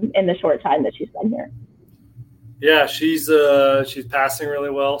team in the short time that she's been here? Yeah, she's passing really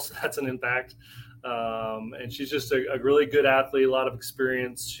well, so that's an impact. And she's just a really good athlete, a lot of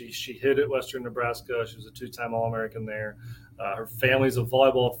experience. She hit at Western Nebraska. She was a 2-time All-American there. Her family's a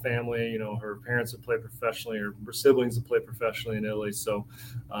volleyball family. Her parents have played professionally. Her siblings have played professionally in Italy. So,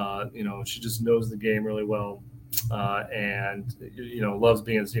 she just knows the game really well. And loves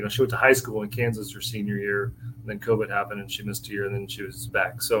being, she went to high school in Kansas her senior year, and then COVID happened and she missed a year, and then she was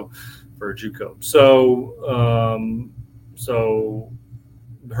back. So for JUCO. So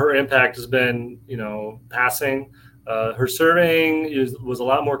her impact has been, passing, Her serving was a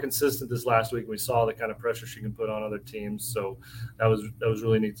lot more consistent this last week. We saw the kind of pressure she can put on other teams, so that was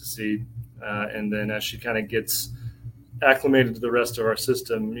really neat to see. And then as she kind of gets acclimated to the rest of our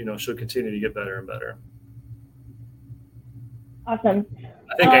system, she'll continue to get better and better. Awesome.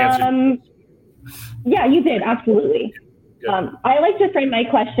 I think I answered. Yeah, you did. Absolutely. I like to frame my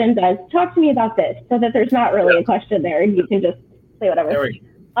questions as talk to me about this, so that there's not really a question there and you can just say whatever. There we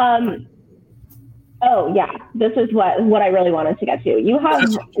go. Oh yeah, this is what I really wanted to get to. You have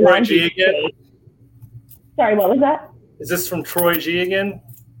Troy G again? Sorry, what was that? Is this from Troy G again?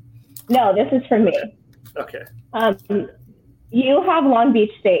 No, this is from me. Okay. You have Long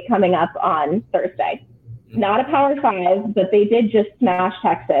Beach State coming up on Thursday. Not a Power 5, but they did just smash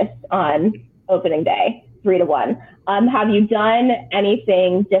Texas on opening day, 3-1. Have you done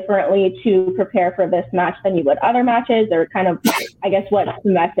anything differently to prepare for this match than you would other matches, or kind of, I guess, what's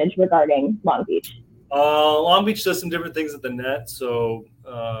the message regarding Long Beach? Long Beach does some different things at the net. So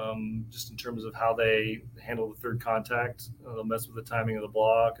just in terms of how they handle the third contact, they'll mess with the timing of the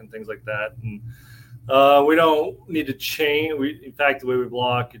block and things like that. And we don't need to change. In fact, the way we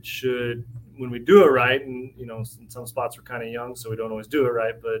block, it should, when we do it right, and in some spots we're kind of young, so we don't always do it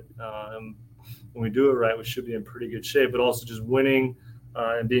right. But when we do it right, we should be in pretty good shape. But also just winning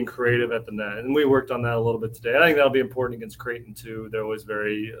and being creative at the net. And we worked on that a little bit today. I think that'll be important against Creighton too. They're always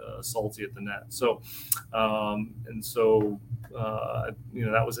very salty at the net. So, that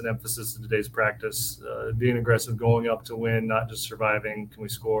was an emphasis of today's practice, being aggressive, going up to win, not just surviving. Can we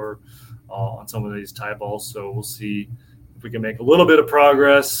score on some of these tie balls? So we'll see if we can make a little bit of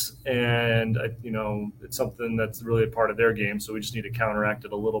progress. And, it's something that's really a part of their game. So we just need to counteract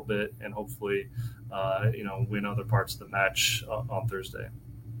it a little bit and hopefully, win other parts of the match on Thursday.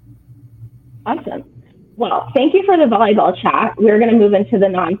 Awesome. Well, thank you for the volleyball chat. We're going to move into the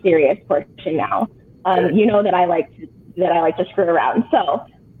non-serious portion now. Okay. You know that I like to screw around. So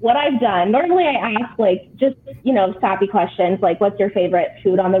what I've done, normally I ask sappy questions like what's your favorite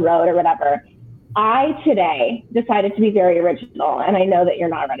food on the road or whatever. I today decided to be very original, and I know that you're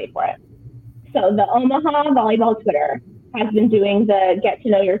not ready for it. So the Omaha Volleyball Twitter has been doing the get to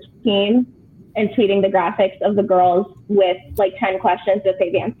know your team and tweeting the graphics of the girls with 10 questions that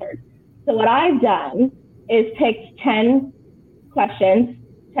they've answered. So what I've done is picked 10 questions,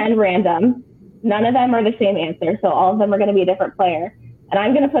 10 random. None of them are the same answer, so all of them are going to be a different player. And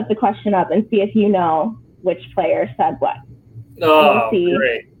I'm going to put the question up and see if you know which player said what. Oh, we'll see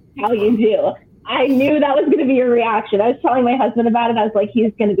great. how you do. I knew that was going to be your reaction. I was telling my husband about it. I was like,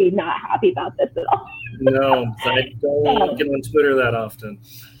 he's going to be not happy about this at all. No, I don't get on Twitter that often.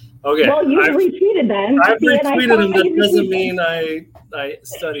 Okay. Well, you retweeted them. I've retweeted them. That doesn't mean I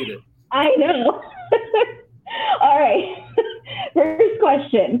studied it. I know. All right. First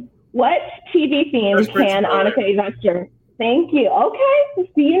question. What TV theme can Annika Vester? Thank you. Okay. So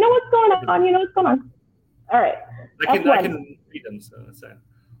you know what's going on. All right. I can read them. So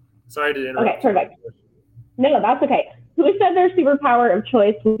sorry to interrupt. Okay, perfect. No, that's okay. Who said their superpower of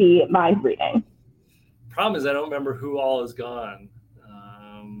choice would be mind reading? Problem is I don't remember who all is gone.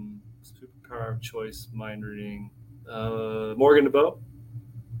 Superpower of choice, mind reading. Morgan DeBoe?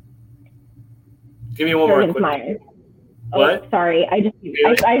 Give me one more quick. Myers. What? Oh, sorry. I just gave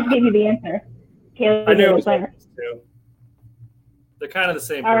you the answer. I knew it was too. They're kind of the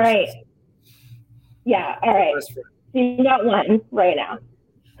same All person. Right. Yeah, all right. So you got one right now.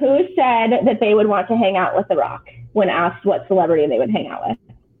 Who said that they would want to hang out with The Rock when asked what celebrity they would hang out with?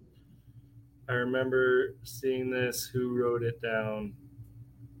 I remember seeing this. Who wrote it down?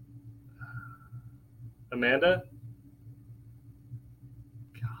 Amanda?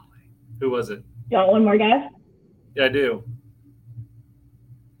 Golly. Who was it? You want one more guess? Yeah, I do.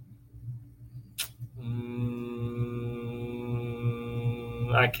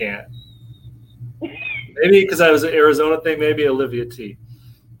 I can't. Maybe because I was an Arizona thing, maybe Olivia T.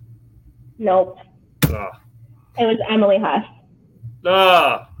 Nope. Oh. It was Emily Huss.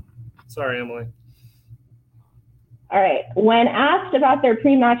 Sorry, Emily. All right. When asked about their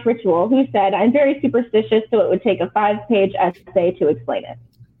pre-match ritual, who said, I'm very superstitious, so it would take a 5-page essay to explain it?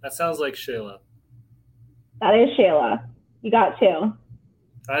 That sounds like Shayla. That is Shayla. You got 2.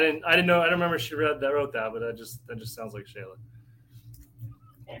 I didn't know. I don't remember she wrote that, but that just sounds like Shayla.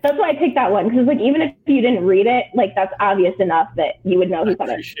 That's why I picked that one, because even if you didn't read it, that's obvious enough that you would know who said it.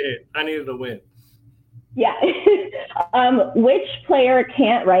 I appreciate it. I needed a win. Yeah. Which player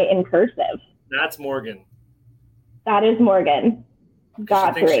can't write in cursive? That's Morgan. That is Morgan.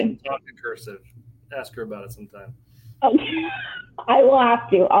 Got 3. She can talk in cursive. Ask her about it sometime. Okay. I will have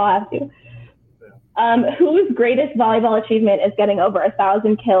to. I'll have to. Yeah. Whose greatest volleyball achievement is getting over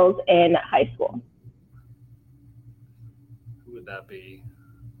 1,000 kills in high school? that be?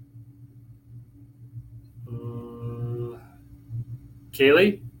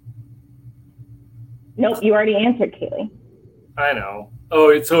 Kaylee? Nope, you already answered, Kaylee. I know.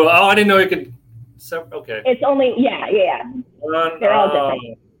 Oh, I didn't know you could. Okay. It's only, yeah. They're all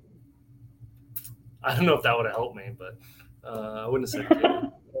different. I don't know if that would have helped me, but I wouldn't have said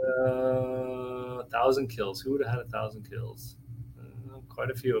Kaylee. 1,000 kills. Who would have had 1,000 kills? Quite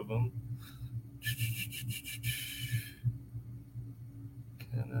a few of them.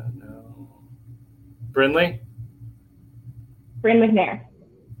 No. Brindley? Bryn McNair.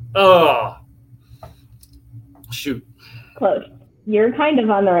 Oh. Shoot. Close. You're kind of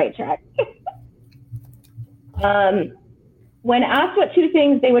on the right track. When asked what 2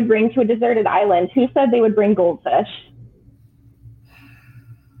 things they would bring to a deserted island, who said they would bring goldfish?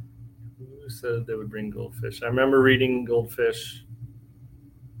 Who said they would bring goldfish? I remember reading goldfish.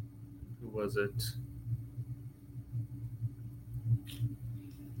 Who was it?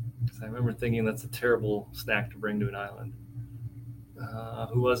 Because I remember thinking that's a terrible snack to bring to an island.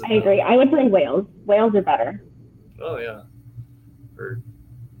 Who was it? I agree. I would bring whales. Whales are better. Oh, yeah. Or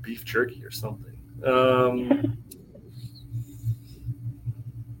beef jerky or something.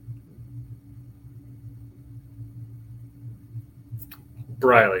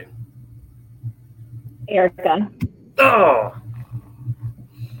 Briley. Erica. Oh!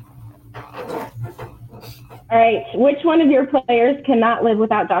 All right. Which one of your players cannot live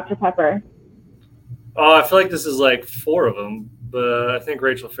without Dr. Pepper? Oh, I feel like this is like 4 of them, but I think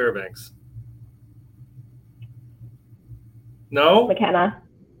Rachel Fairbanks. No? McKenna.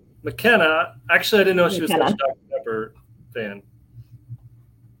 Actually, I didn't know she was such a Dr. Pepper fan.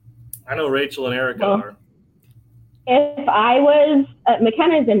 I know Rachel and Erica are. If I was,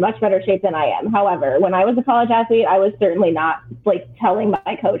 McKenna's in much better shape than I am. However, when I was a college athlete, I was certainly not like telling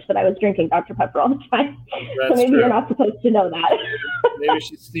my coach that I was drinking Dr. Pepper all the time. So maybe you're not supposed to know that. Maybe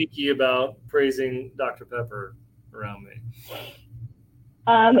she's sneaky about praising Dr. Pepper around me.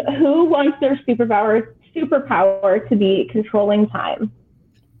 Who wants their superpower to be controlling time?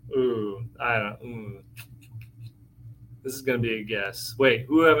 Ooh, I don't. This is gonna be a guess. Wait,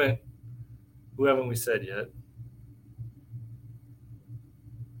 who haven't we said yet?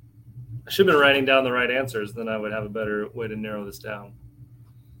 I should have been writing down the right answers, then I would have a better way to narrow this down.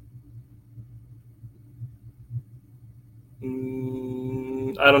 I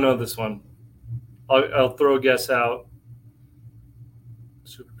don't know this one. I'll throw a guess out.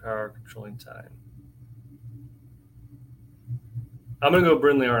 Superpower controlling time. I'm going to go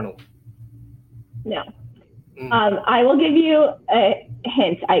Brindley Arnold. No. I will give you a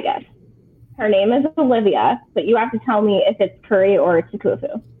hint, I guess. Her name is Olivia, but you have to tell me if it's Curry or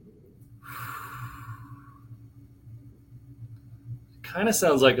Takufu. Kind of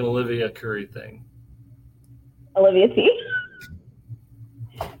sounds like an Olivia Curry thing. Olivia T.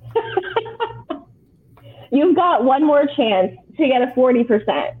 You've got one more chance to get a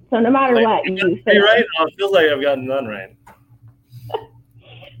 40%. So no matter what, you say right. It feels like I've gotten none right.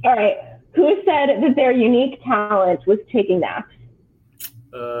 All right. Who said that their unique talent was taking naps?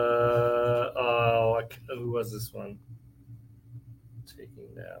 Who was this one?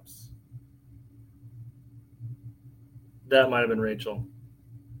 Taking naps. That might have been Rachel.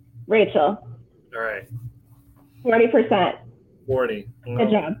 Rachel. All right. 40%. 40.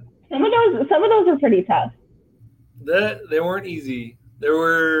 Good job. Some of those are pretty tough. They weren't easy. There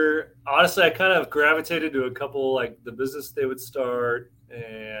were, honestly, I kind of gravitated to a couple, like the business they would start,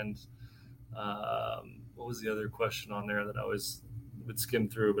 and what was the other question on there that I would skim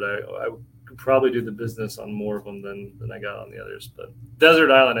through, but I could probably do the business on more of them than I got on the others. But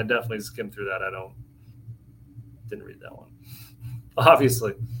Desert Island, I definitely skimmed through that. Didn't read that one,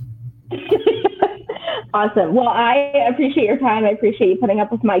 obviously. Awesome. Well, I appreciate your time. I appreciate you putting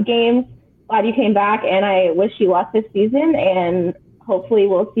up with my games. Glad you came back, and I wish you luck this season, and hopefully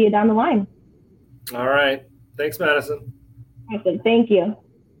we'll see you down the line. All right. Thanks, Madison. Awesome. Thank you.